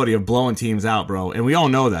capability of blowing teams out, bro, and we all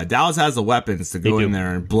know that. Dallas has the weapons to go in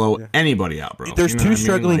there and blow anybody out, bro. There's two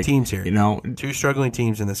struggling teams here. Two struggling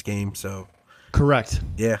teams in this game, so correct.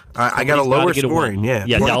 Yeah, I got a lower scoring. Yeah,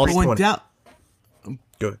 Dallas.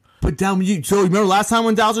 Good. But so remember last time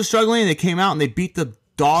when Dallas was struggling, they came out and they beat the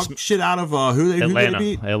dog shit out of who they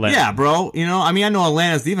beat. Atlanta. Yeah, bro. You know, I mean, I know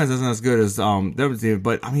Atlanta's defense isn't as good as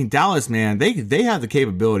but I mean, Dallas, man, they have the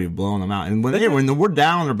capability of blowing them out. And when we're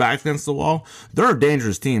down on their backs against the wall, they're a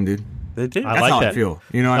dangerous team, dude. They do. That's how I feel.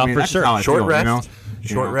 You know what I mean? For That's sure. how I Short feel, rest. you know?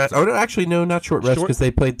 Short rest. Oh, no, actually, no, not short rest because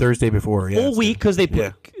they played Thursday before. Yeah, full week because they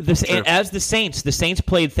played Sure. and as the Saints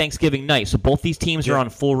played Thanksgiving night, so both these teams are on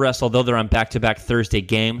full rest, although they're on back-to-back Thursday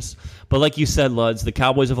games. But like you said, Luds, the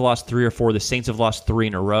Cowboys have lost 3 or 4. The Saints have lost 3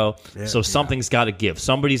 in a row. So something's got to give.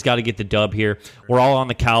 Somebody's got to get the dub here. We're all on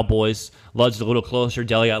the Cowboys. Luds a little closer.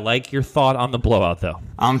 Deli, I like your thought on the blowout, though.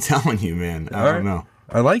 I'm telling you, man. I don't know.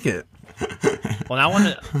 I like it. Well,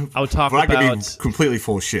 I would talk But about. I could be completely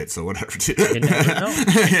full shit, so whatever. You never know.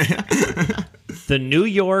 The New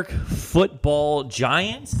York Football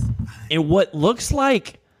Giants and what looks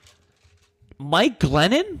like Mike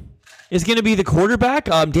Glennon is going to be the quarterback.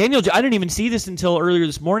 I didn't even see this until earlier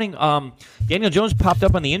this morning. Daniel Jones popped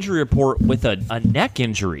up on the injury report with a neck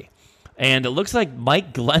injury. And it looks like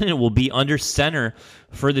Mike Glennon will be under center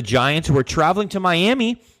for the Giants, who are traveling to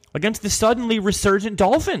Miami against the suddenly resurgent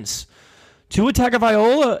Dolphins. Tua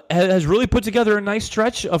Tagovailoa has really put together a nice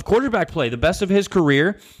stretch of quarterback play, the best of his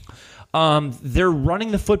career. They're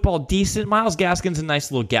running the football decent. Myles Gaskin's a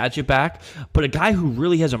nice little gadget back, but a guy who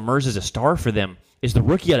really has emerged as a star for them is the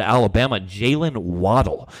rookie out of Alabama, Jalen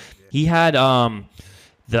Waddle. He had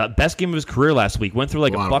the best game of his career last week. Went through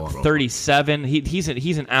like $137.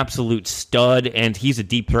 He's an absolute stud, and he's a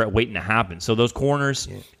deep threat waiting to happen. So those corners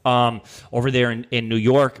over there in New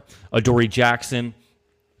York, Adoree Jackson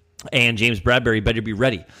and James Bradbury better be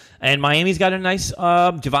ready. And Miami's got a nice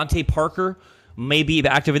Devontae Parker may be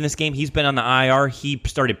active in this game. He's been on the IR. He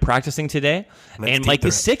started practicing today. And Mike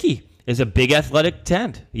Gesicki is a big athletic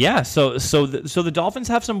end. Yeah, so the Dolphins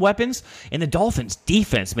have some weapons, and the Dolphins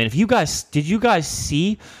defense, man. Did you guys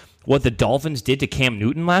see what the Dolphins did to Cam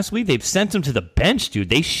Newton last week? They've sent him to the bench, dude.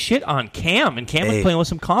 They shit on Cam, and Cam was playing with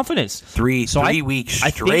some confidence. Three weeks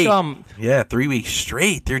straight. 3 weeks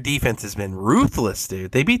straight. Their defense has been ruthless,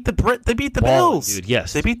 dude. They beat the Bills, dude.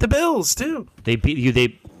 Yes, they beat the Bills too. They beat you.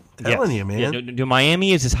 Telling you, man.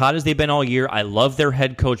 Miami is as hot as they've been all year. I love their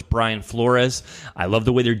head coach, Brian Flores. I love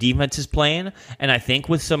the way their defense is playing. And I think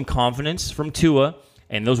with some confidence from Tua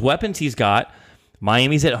and those weapons he's got,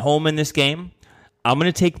 Miami's at home in this game. I'm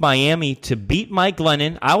going to take Miami to beat Mike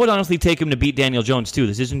Glennon. I would honestly take him to beat Daniel Jones, too.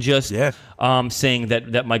 This isn't just saying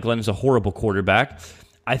that Mike Glennon's a horrible quarterback.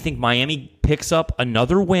 I think Miami picks up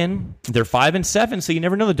another win. They're 5-7, so you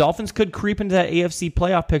never know. The Dolphins could creep into that AFC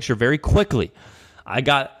playoff picture very quickly. I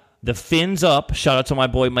got the Fins up. Shout out to my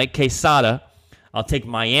boy Mike Quesada. I'll take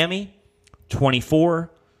Miami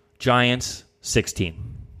 24, Giants 16.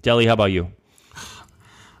 Deli, how about you?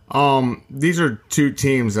 These are two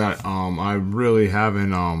teams that I really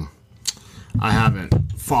haven't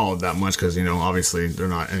followed that much because obviously they're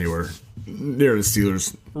not anywhere near the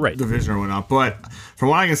Steelers division or whatnot. But from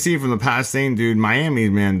what I can see from the past thing, dude, Miami,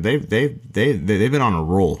 man, they've been on a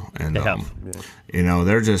roll, and they have.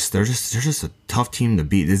 They're just a tough team to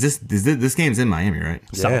beat. This game's in Miami, right?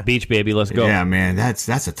 South Beach, baby, let's go. Yeah, man,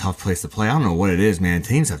 that's a tough place to play. I don't know what it is, man.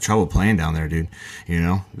 Teams have trouble playing down there, dude.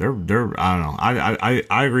 They're I don't know.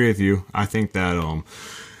 I agree with you. I think that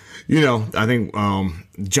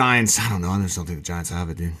Giants. I don't know. I just don't think the Giants have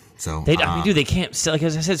it, dude. So they can't. Like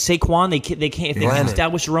as I said, Saquon. They can't. If they can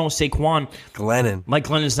establish their own Saquon. Glennon. Mike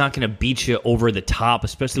Glennon's not going to beat you over the top,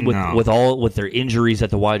 especially with their injuries at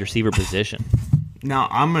the wide receiver position. Now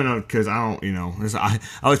I'm gonna, because I don't, I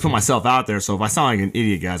always put myself out there. So if I sound like an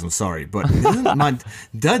idiot, guys, I'm sorry. But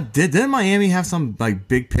didn't Miami have some like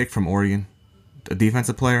big pick from Oregon, a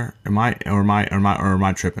defensive player? Am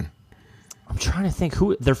I tripping? I'm trying to think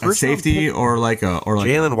who their first safety or like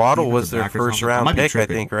Jalen Waddle was their first round pick, I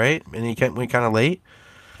think, right? And he went kind of late.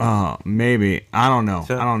 Maybe I don't know.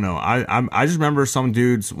 I just remember some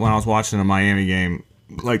dudes when I was watching a Miami game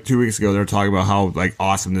like 2 weeks ago. They were talking about how like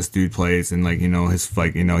awesome this dude plays, and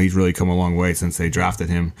he's really come a long way since they drafted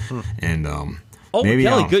him. And maybe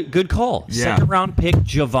Deli, good call. Yeah. Second round pick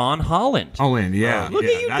Javon Holland. Yeah. Look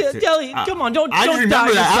at you, Deli. Come on, don't die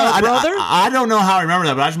remember yourself, brother. I don't know how I remember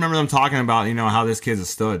that, but I just remember them talking about how this kid's a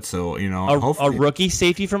stud. So a rookie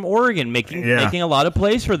safety from Oregon making a lot of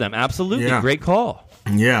plays for them. Absolutely, great call.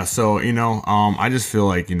 Yeah, so I just feel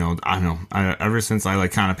like I don't know. Ever since I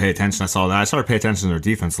like kind of pay attention, I saw that I started paying attention to their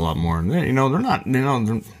defense a lot more, and they're not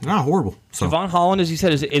not horrible. So Javon Holland, as you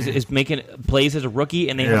said, is making plays as a rookie,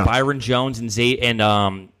 and they have Byron Jones and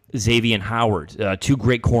Xavier Howard, two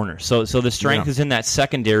great corners. So the strength is in that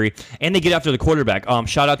secondary, and they get after the quarterback.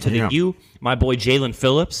 Shout out to my boy Jalen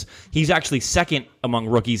Phillips. He's actually second among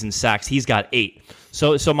rookies in sacks. He's got 8.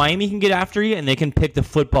 So Miami can get after you, and they can pick the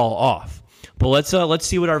football off. But let's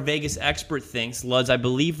see what our Vegas expert thinks. Luds, I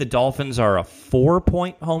believe the Dolphins are a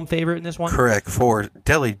 4-point home favorite in this one. Correct, 4.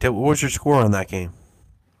 Deli, what was your score on that game?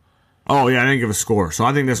 Oh, yeah, I didn't give a score. So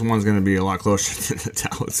I think this one's going to be a lot closer to the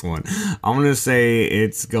Dallas one. I'm going to say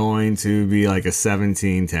it's going to be like a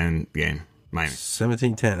 17-10 game. Miami.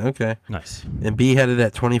 17-10, okay. Nice. And B had it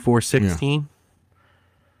at 24-16? Yeah.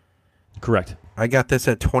 Correct. I got this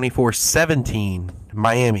at 24-17,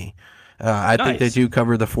 Miami. I think they do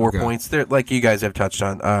cover the 4 points. They're, like you guys have touched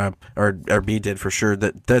on, or B did for sure,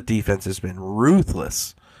 that defense has been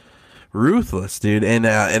ruthless. Ruthless, dude. And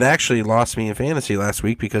it actually lost me in fantasy last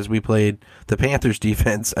week because we played the Panthers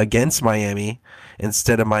defense against Miami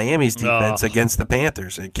instead of Miami's defense against the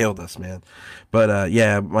Panthers. It killed us, man. But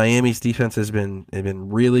yeah, Miami's defense has been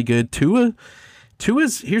really good.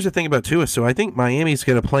 Tua's here's the thing about Tua. So I think Miami's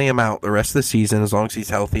going to play him out the rest of the season as long as he's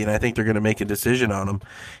healthy, and I think they're going to make a decision on him.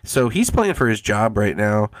 So he's playing for his job right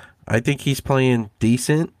now. I think he's playing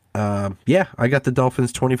decent. Yeah, I got the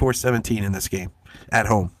Dolphins 24-17 in this game at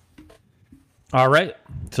home. All right.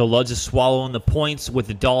 So Luds is swallowing the points with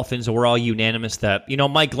the Dolphins. We're all unanimous that,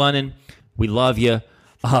 Mike Glennon, we love you.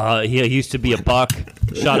 He used to be a Buck.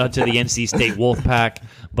 Shout out to the NC State Wolfpack.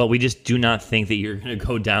 But we just do not think that you're going to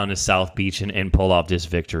go down to South Beach and pull off this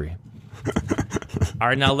victory. All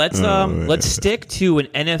right, now let's stick to an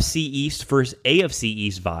NFC East versus AFC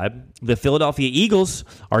East vibe. The Philadelphia Eagles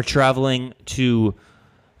are traveling to,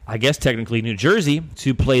 I guess technically New Jersey,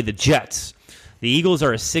 to play the Jets. The Eagles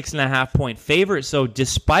are a 6.5-point favorite, so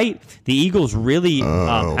despite the Eagles really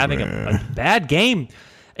having a bad game,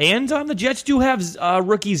 and the Jets do have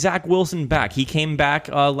rookie Zach Wilson back. He came back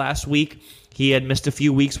last week. He had missed a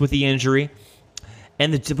few weeks with the injury.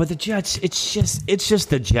 But the Jets, it's just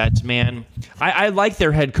the Jets, man. I like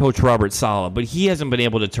their head coach Robert Saleh, but he hasn't been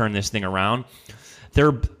able to turn this thing around.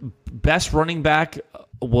 Their best running back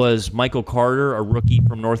was Michael Carter, a rookie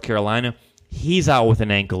from North Carolina. He's out with an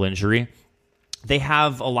ankle injury. They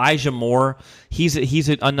have Elijah Moore. He's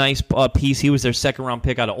a nice piece. He was their second-round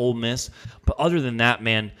pick out of Ole Miss. But other than that,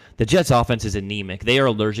 man, the Jets' offense is anemic. They are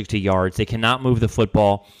allergic to yards. They cannot move the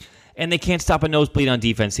football, and they can't stop a nosebleed on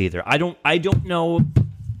defense either. I don't know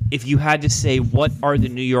if you had to say what are the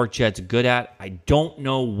New York Jets good at. I don't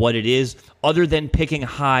know what it is other than picking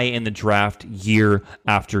high in the draft year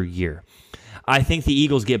after year. I think the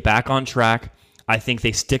Eagles get back on track. I think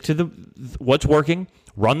they stick to what's working.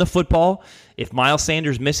 Run the football. If Miles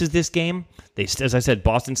Sanders misses this game, as I said,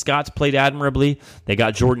 Boston Scott's played admirably. They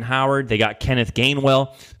got Jordan Howard. They got Kenneth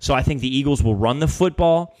Gainwell. So I think the Eagles will run the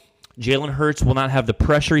football. Jalen Hurts will not have the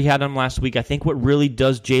pressure he had on last week. I think what really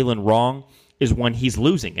does Jalen wrong is when he's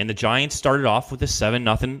losing. And the Giants started off with a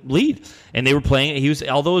 7-0 lead. And they were playing,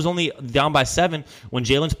 although it was only down by 7, when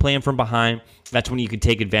Jalen's playing from behind, that's when you could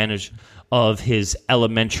take advantage of his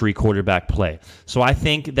elementary quarterback play. So I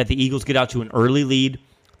think that the Eagles get out to an early lead.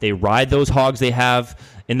 They ride those hogs they have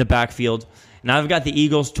in the backfield. Now I've got the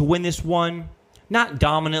Eagles to win this one, not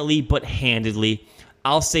dominantly, but handedly.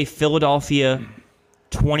 I'll say Philadelphia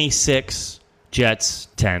 26, Jets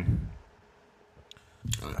 10.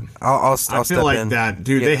 I'll step feel like in. that,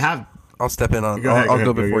 dude. Yeah. They have. I'll step in on. I'll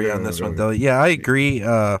go before you on this one, Deli. Yeah, I agree.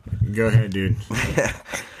 Go ahead, dude.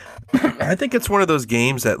 I think it's one of those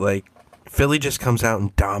games that like Philly just comes out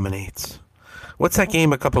and dominates. What's that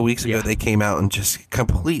game a couple weeks ago? Yeah. They came out and just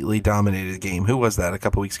completely dominated the game. Who was that? A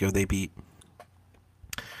couple weeks ago they beat.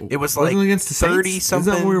 It was like against the 30 Saints?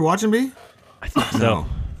 something. Is that what we were watching, B? I think so. No.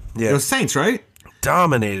 Yeah, It was Saints, right?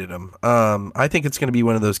 dominated them. I think it's going to be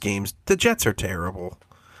one of those games. The Jets are terrible.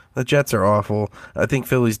 The Jets are awful. I think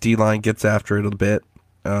Philly's D-line gets after it a bit.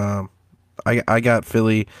 I got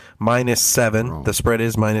Philly -7. The spread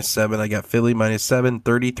is -7. I got Philly -7,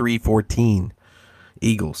 33-14.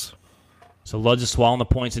 Eagles. So Luds is swallowing the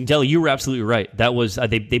points. And Deli, you were absolutely right. That was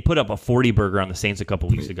they put up a 40 burger on the Saints a couple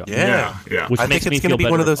weeks ago. Yeah. Which I makes think me it's feel going to be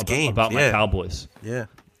better one of those games about my Cowboys. Yeah.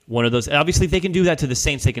 One of those. Obviously, if they can do that to the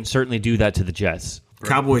Saints, they can certainly do that to the Jets.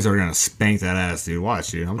 Cowboys are gonna spank that ass, dude. Watch,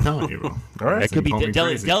 dude. I'm telling you, bro. All right. That could be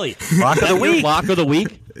Deli. Lock of the week. Lock of the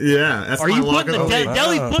week. Yeah, that's Are my you lock putting of the the week.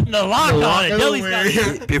 Deli's putting the lock on it? Deli's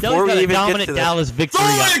got Before we a even get dominant to Dallas victory.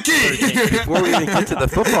 Before we even get to the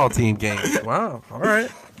football team game. Wow. All right.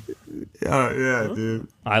 Yeah, dude.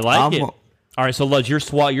 I like it. All right, so Lud, you're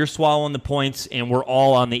swallowing the points, and we're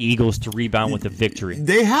all on the Eagles to rebound with the victory.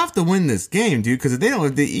 They have to win this game, dude. Because if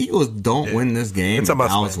the Eagles don't win this game, It's a must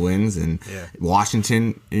Dallas win. wins, and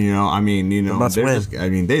Washington, must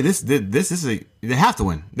win. this is They have to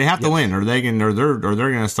win. They have to win, or they're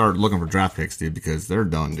gonna start looking for draft picks, dude, because they're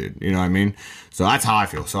done, dude. You know what I mean? So that's how I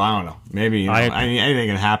feel. So I don't know. Maybe anything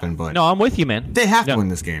can happen, but no, I'm with you, man. They have to win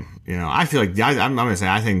this game. You know, I feel like I'm gonna say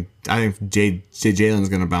I think Jalen's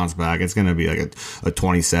gonna bounce back. It's gonna be like a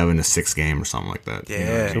 27-6 game or something like that. Yeah. You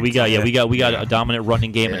know what I mean? So we got a dominant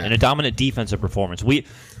running game and a dominant defensive performance. The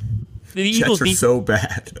Eagles Jets are so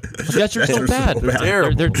bad. Jets are so bad. They're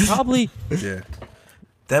terrible. They're probably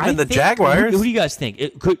them and the Jaguars. Who do you guys think?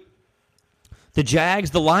 The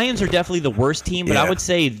Jags, the Lions are definitely the worst team, but I would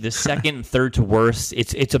say the second and third to worst.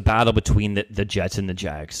 It's a battle between the Jets and the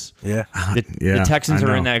Jags. Yeah, the Texans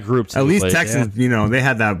are in that group too. At least Texans, you know, they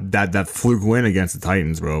had that fluke win against the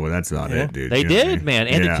Titans, bro. But that's about it, dude. They did, man,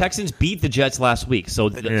 and the Texans beat the Jets last week, so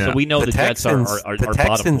we know the Jets are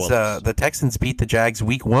bottom dwellers. The Texans beat the Jags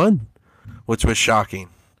week 1, which was shocking.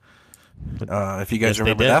 If you guys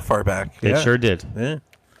remember that far back, they sure did. Yeah.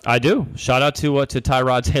 I do. Shout out to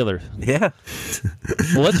Tyrod Taylor. Yeah.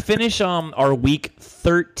 Well, let's finish our Week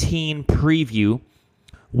 13 preview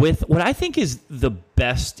with what I think is the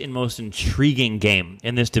best and most intriguing game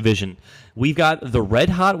in this division. We've got the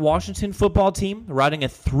red-hot Washington football team riding a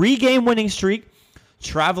 3-game winning streak,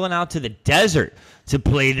 traveling out to the desert to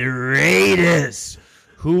play the Raiders,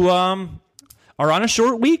 who are on a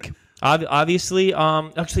short week. Obviously,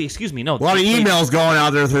 actually, excuse me, no. A lot of emails going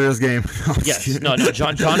out there through this game. Yes, no.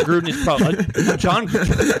 John Gruden is probably This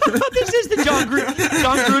is the John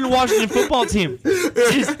Gruden Washington football team.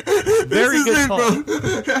 Very good call.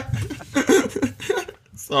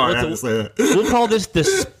 Sorry, I had to say that. We'll call this the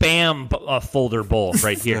spam folder bowl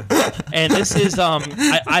right here. And this is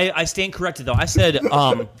I stand corrected though. I said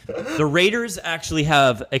the Raiders actually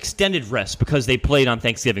have extended rest because they played on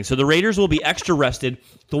Thanksgiving. So the Raiders will be extra rested.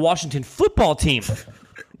 The Washington football team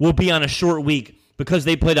will be on a short week because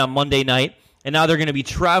they played on Monday night, and now they're going to be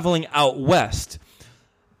traveling out west.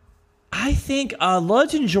 I think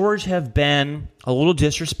Ludge and George have been a little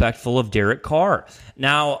disrespectful of Derek Carr.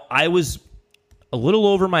 Now, I was a little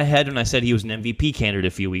over my head when I said he was an MVP candidate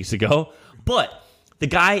a few weeks ago, but the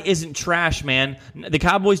guy isn't trash, man. The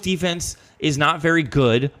Cowboys defense is not very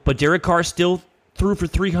good, but Derek Carr still threw for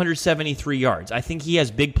 373 yards. I think he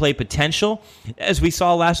has big play potential. As we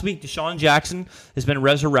saw last week, Deshaun Jackson has been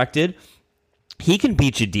resurrected. He can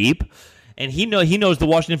beat you deep, and he knows the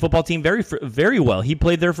Washington football team very, very well. He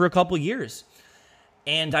played there for a couple years.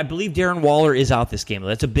 And I believe Darren Waller is out this game.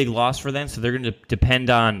 That's a big loss for them, so they're going to depend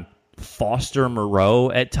on Foster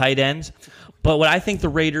Moreau at tight ends. But what I think the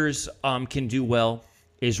Raiders can do well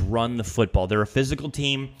is run the football. They're a physical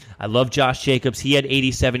team. I love Josh Jacobs. He had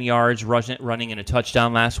 87 yards running in a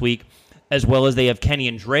touchdown last week, as well as they have Kenny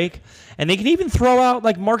and Drake. And they can even throw out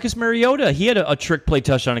like Marcus Mariota. He had a trick play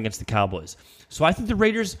touchdown against the Cowboys. So I think the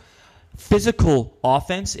Raiders' physical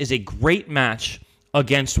offense is a great match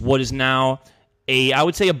against what is now I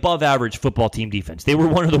would say, above-average football team defense. They were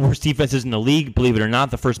one of the worst defenses in the league, believe it or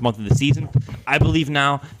not, the first month of the season. I believe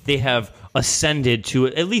now they have ascended to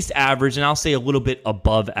at least average, and I'll say a little bit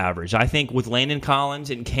above average. I think with Landon Collins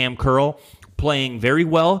and Cam Curl playing very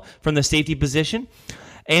well from the safety position,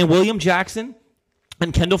 and William Jackson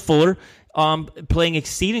and Kendall Fuller playing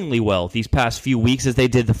exceedingly well these past few weeks as they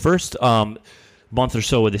did the first month or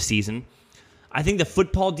so of the season, I think the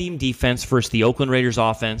football team defense versus the Oakland Raiders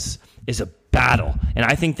offense is a battle. And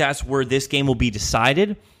I think that's where this game will be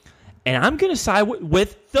decided. And I'm going to side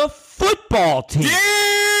with the football team.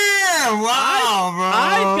 Damn! Wow, bro.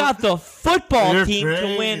 I've got the football team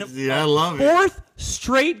to win a fourth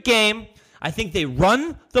straight game. I think they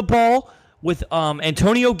run the ball with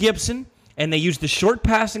Antonio Gibson, and they use the short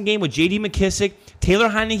passing game with J.D. McKissick. Taylor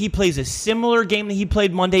Heinicke plays a similar game that he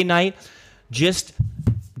played Monday night. Just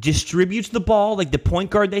distributes the ball like the point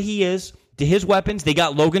guard that he is to his weapons. They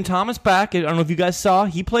got Logan Thomas back. I don't know if you guys saw.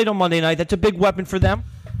 He played on Monday night. That's a big weapon for them.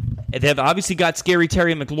 They have obviously got Scary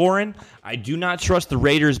Terry McLaurin. I do not trust the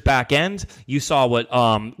Raiders' back end. You saw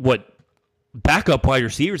what backup wide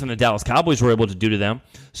receivers on the Dallas Cowboys were able to do to them.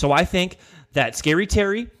 So I think that Scary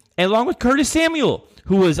Terry, and along with Curtis Samuel,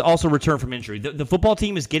 who was also returned from injury, the football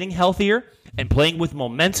team is getting healthier and playing with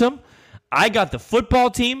momentum. I got the football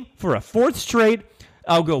team for a fourth straight.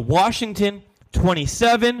 I'll go Washington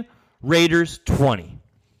 27, Raiders 20.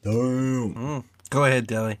 Damn. Go ahead,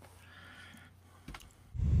 Deli.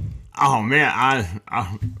 Oh man,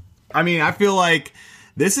 I mean, I feel like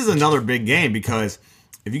this is another big game because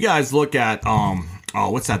if you guys look at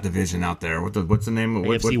what's that division out there? What's the name of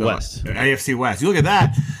AFC West? AFC West. You look at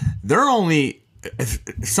that, they're only if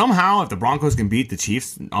the Broncos can beat the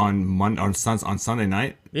Chiefs on Sunday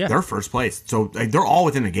night, they're first place. So like, they're all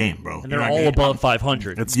within the game, bro. And they're all above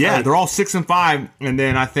 500. They're all 6-5, and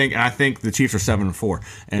then I think the Chiefs are 7-4,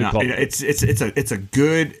 and it's a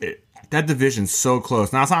good. That division's so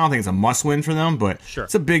close. Now, I don't think it's a must-win for them, but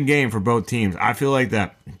it's a big game for both teams. I feel like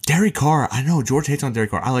that. Derek Carr, I know George hates on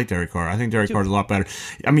Derek Carr. I like Derek Carr. I think Derek Carr's a lot better.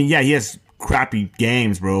 I mean, he has crappy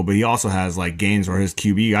games, bro, but he also has like games where his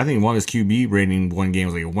QB, I think one of his QB rating one game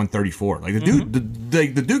was like a 134. Like the dude,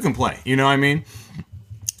 the dude can play. You know what I mean?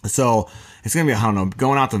 So it's gonna be, I don't know,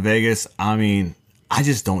 going out to Vegas. I mean, I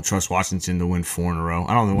just don't trust Washington to win 4 in a row.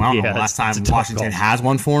 I don't know the last time Washington has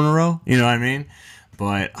won 4 in a row. You know what I mean?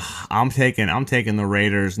 But I'm taking the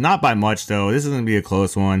Raiders, not by much though. This is going to be a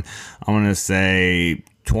close one. I'm going to say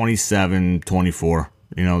 27-24.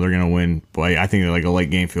 You know, they're going to win, but I think they're like a late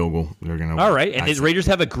game field goal. They're going to. All right, and the Raiders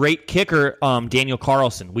have a great kicker, Daniel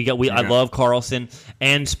Carlson. I love Carlson.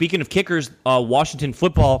 And speaking of kickers, Washington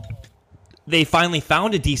football, they finally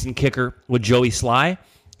found a decent kicker with Joey Sly.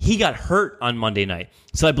 He got hurt on Monday night.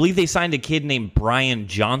 So I believe they signed a kid named Brian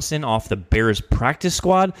Johnson off the Bears practice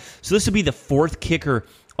squad. So this would be the 4th kicker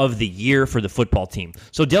of the year for the football team.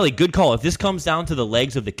 So, Deli, good call. If this comes down to the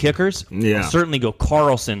legs of the kickers, I'll certainly go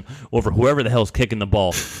Carlson over whoever the hell's kicking the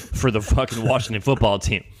ball for the fucking Washington football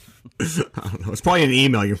team. I don't know. It's probably an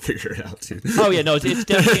email. You figure it out, too. Oh, yeah. No, it's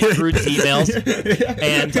definitely in Gruden's emails.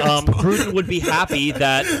 And Gruden would be happy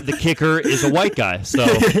that the kicker is a white guy. So,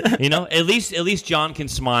 you know, at least John can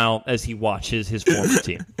smile as he watches his former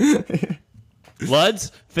team.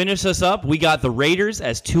 Luds, finish us up. We got the Raiders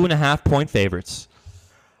as 2.5-point favorites.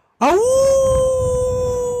 Oh,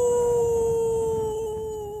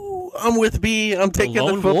 I'm with B. I'm taking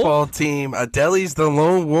the football team. Deli's the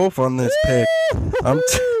lone wolf on this pick.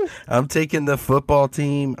 I'm taking the football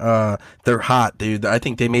team. They're hot, dude. I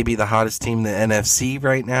think they may be the hottest team in the NFC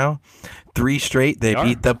right now. 3 straight. They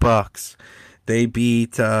beat the Bucks. They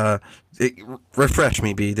beat. Refresh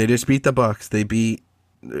me, B. They just beat the Bucks. They beat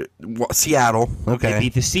Seattle. Okay. They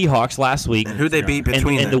beat the Seahawks last week. And who they beat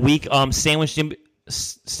between them? And the week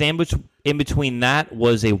sandwiched in between that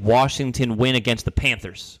was a Washington win against the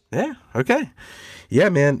Panthers. Yeah. Okay. Yeah,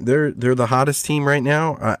 man, they're the hottest team right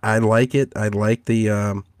now. I like it. I like the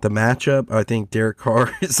matchup. I think Derek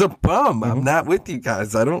Carr is a bum. I'm not with you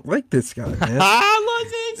guys. I don't like this guy, man.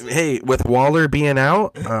 Hey, with Waller being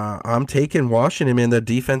out, I'm taking Washington. Man, the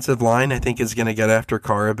defensive line I think is going to get after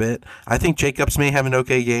Carr a bit. I think Jacobs may have an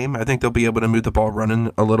okay game. I think they'll be able to move the ball running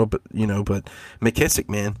a little bit, you know. But McKissick,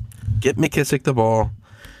 man, get McKissick the ball.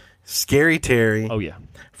 Scary Terry. Oh yeah.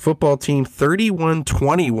 Football team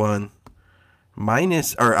 31-21.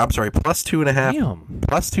 Plus 2.5. Damn.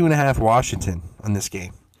 Plus 2.5 Washington on this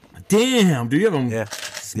game. Damn, do you have them? Yeah.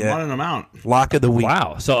 Slotting them out. Lock of the week.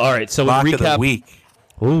 Wow. So all right. So lock recap. Of the week.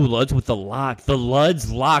 Ooh, Luds with the lock. The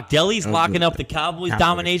Luds lock. Deli's locking up the Cowboys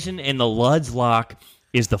domination, and the Luds lock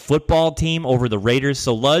is the football team over the Raiders.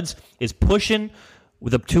 So Luds is pushing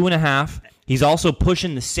with a 2.5. He's also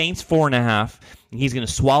pushing the Saints 4.5. And he's going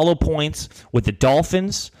to swallow points with the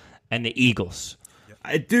Dolphins and the Eagles.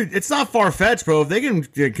 Dude, it's not far-fetched, bro. If they can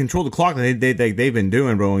control the clock they've been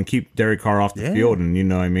doing, bro, and keep Derek Carr off the field, and you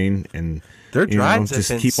know what I mean, and their drives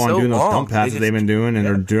just keep on doing those dump passes they've been doing, and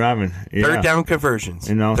they're driving. Yeah. Third down conversions.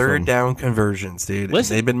 Third down conversions, dude.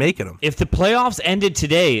 Listen, they've been making them. If the playoffs ended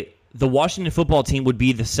today, the Washington football team would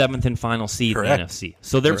be the 7th and final seed in the NFC.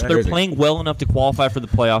 So they're playing well enough to qualify for the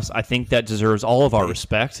playoffs. I think that deserves all of our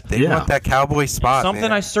respect. They want that Cowboy spot. Something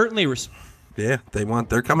man. I certainly respect. Yeah,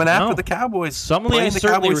 they're coming after the Cowboys. Something I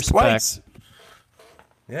certainly respect. Twice.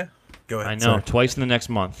 Yeah, go ahead. I know, twice in the next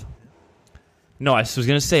month. No, I was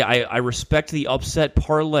going to say, I respect the upset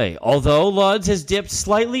parlay. Although Luds has dipped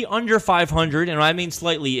slightly under 500, and I mean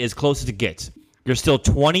slightly as close as it gets. You're still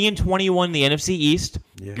 20-21 in the NFC East.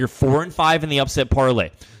 Yeah. You're 4-5 in the upset parlay.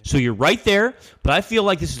 So you're right there, but I feel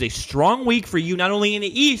like this is a strong week for you, not only in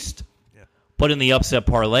the East, but in the upset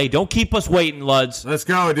parlay. Don't keep us waiting, Luds. Let's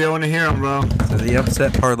go, dude. I want to hear them, bro. So the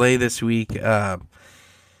upset parlay this week, I'm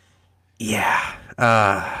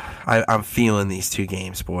feeling these 2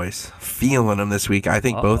 games, boys. Feeling them this week. I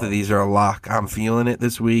think both of these are a lock. I'm feeling it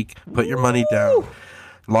this week. Put your money down.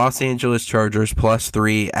 Los Angeles Chargers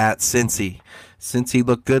 +3 at Cincy. Cincy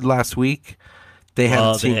looked good last week. They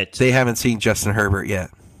haven't seen Justin Herbert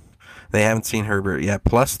yet. They haven't seen Herbert yet.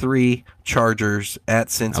 +3 Chargers at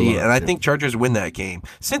Cincy, and I think Chargers win that game.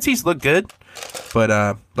 Cincy's look good,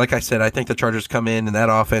 but like I said, I think the Chargers come in and that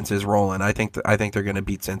offense is rolling. I think they're going to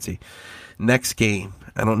beat Cincy. Next game,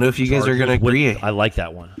 I don't know if you guys are going to agree. I like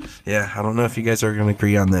that one. Yeah, I don't know if you guys are going to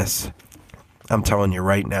agree on this. I'm telling you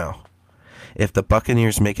right now, if the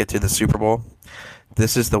Buccaneers make it to the Super Bowl,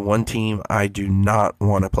 this is the one team I do not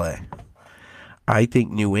want to play. I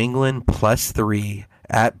think New England +3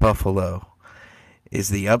 at Buffalo is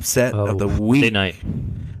the upset of the week.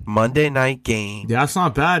 Monday night game. Yeah, that's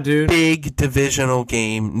not bad, dude. Big divisional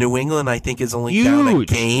game. New England, I think, is only down a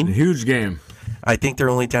game. Huge game. I think they're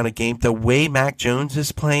only down a game. The way Mac Jones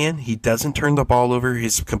is playing, he doesn't turn the ball over.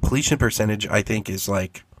 His completion percentage, I think, is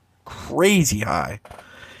like crazy high.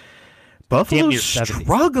 Buffalo's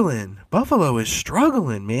struggling. Buffalo is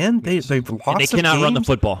struggling, man. They've lost. And they cannot run the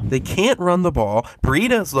football. They can't run the ball.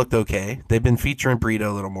 Breida's looked okay. They've been featuring Breida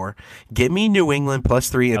a little more. Give me New England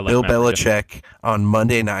 +3 and Bill Belichick on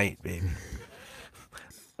Monday night, baby.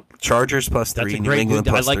 Chargers +3. New England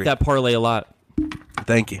 +3. I like that parlay a lot.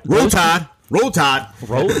 Thank you. Roll Tide. Roll Tide.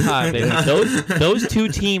 Roll Tide, baby. Those two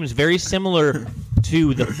teams, very similar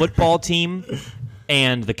to the football team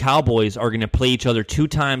and the Cowboys, are going to play each other 2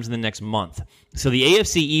 times in the next month. So the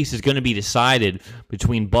AFC East is going to be decided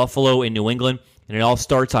between Buffalo and New England, and it all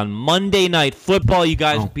starts on Monday Night Football. You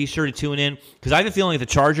guys be sure to tune in, because I have a feeling the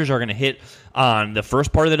Chargers are going to hit on the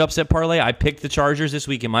first part of that upset parlay. I picked the Chargers this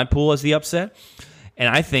week in my pool as the upset, and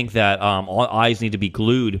I think that all eyes need to be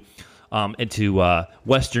glued into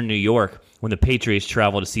Western New York when the Patriots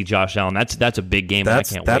travel to see Josh Allen. That's a big game.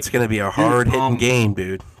 That's going to be a hard-hitting game,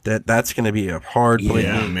 dude. That's going to be a hard play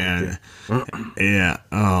game. Yeah, man. Yeah.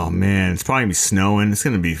 Oh, man. It's probably going to be snowing. It's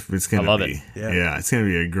going to be. I love it. Yeah, it's going to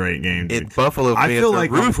be a great game. Buffalo. I feel like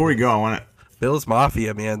before we go, I want to. Bills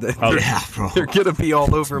Mafia, man. They're bro. Going to be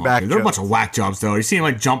all over Mac Jones. They're a bunch of whack jobs, though. You see them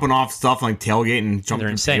like jumping off stuff, like tailgating,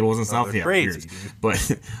 jumping tables and stuff. They're crazy.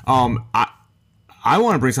 But I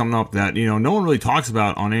want to bring something up that no one really talks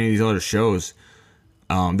about on any of these other shows.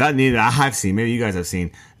 That I've seen, maybe you guys have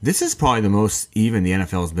seen. This is probably the most even the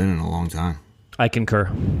NFL has been in a long time. I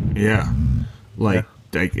concur. Yeah, like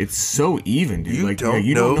it's so even, dude.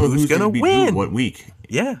 You don't know who's going to win what week.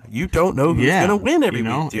 Yeah, you don't know who's going to win every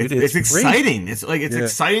week, dude. It's exciting. It's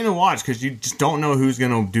exciting to watch because you just don't know who's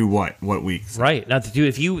going to do what week. So. Right. Now,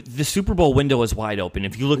 dude, the Super Bowl window is wide open.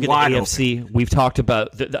 If you look at the AFC, we've talked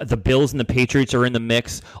about the Bills and the Patriots are in the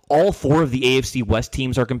mix. All 4 of the AFC West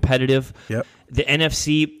teams are competitive. Yep. The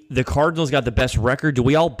NFC, the Cardinals got the best record. Do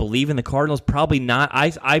we all believe in the Cardinals? Probably not.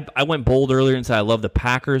 I went bold earlier and said I love the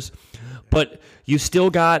Packers, but you still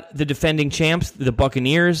got the defending champs, the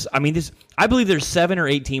Buccaneers. I mean, I believe there's 7 or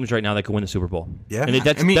 8 teams right now that could win the Super Bowl. Yeah, and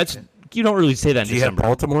that's you don't really say that in December. You have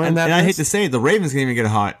Baltimore in that. And I hate to say it, the Ravens can even get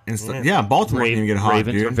hot. Yeah, Baltimore can even get hot.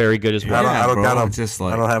 Ravens are very good as well. I don't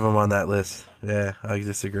have them on that list. Yeah, I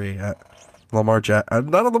disagree. I'm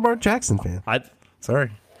not a Lamar Jackson fan.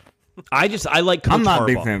 Sorry. I like Coach Harbaugh. I'm not a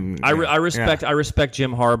big fan. I respect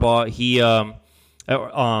Jim Harbaugh. He and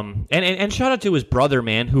shout out to his brother,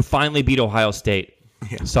 man, who finally beat Ohio State.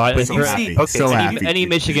 Yeah. So any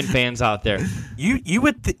Michigan fans out there,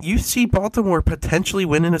 you see Baltimore potentially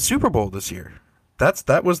winning a Super Bowl this year.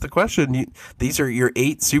 That was the question. These are your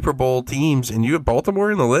 8 Super Bowl teams, and you have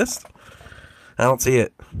Baltimore in the list. I don't see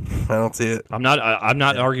it. I'm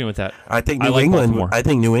not arguing with that. I think New England would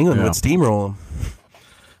steamroll them.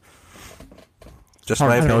 Just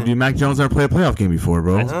my opinion. Dude, Mac Jones never played a playoff game before,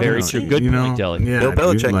 bro. That's very true. Good point, Deli. Yeah, Bill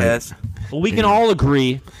Belichick has. Well, we can all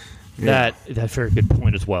agree that's a very good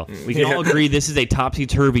point as well. We can all agree this is a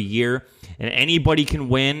topsy-turvy year, and anybody can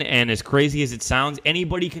win, and as crazy as it sounds,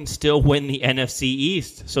 anybody can still win the NFC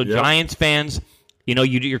East. So Giants fans,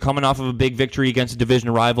 you're coming off of a big victory against a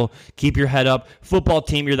division rival. Keep your head up. Football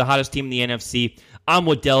team, you're the hottest team in the NFC. I'm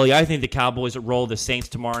with Deli. I think the Cowboys will roll the Saints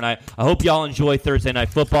tomorrow night. I hope y'all enjoy Thursday Night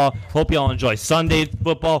Football. Hope y'all enjoy Sunday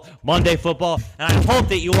football, Monday football, and I hope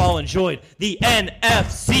that you all enjoyed the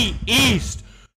NFC East.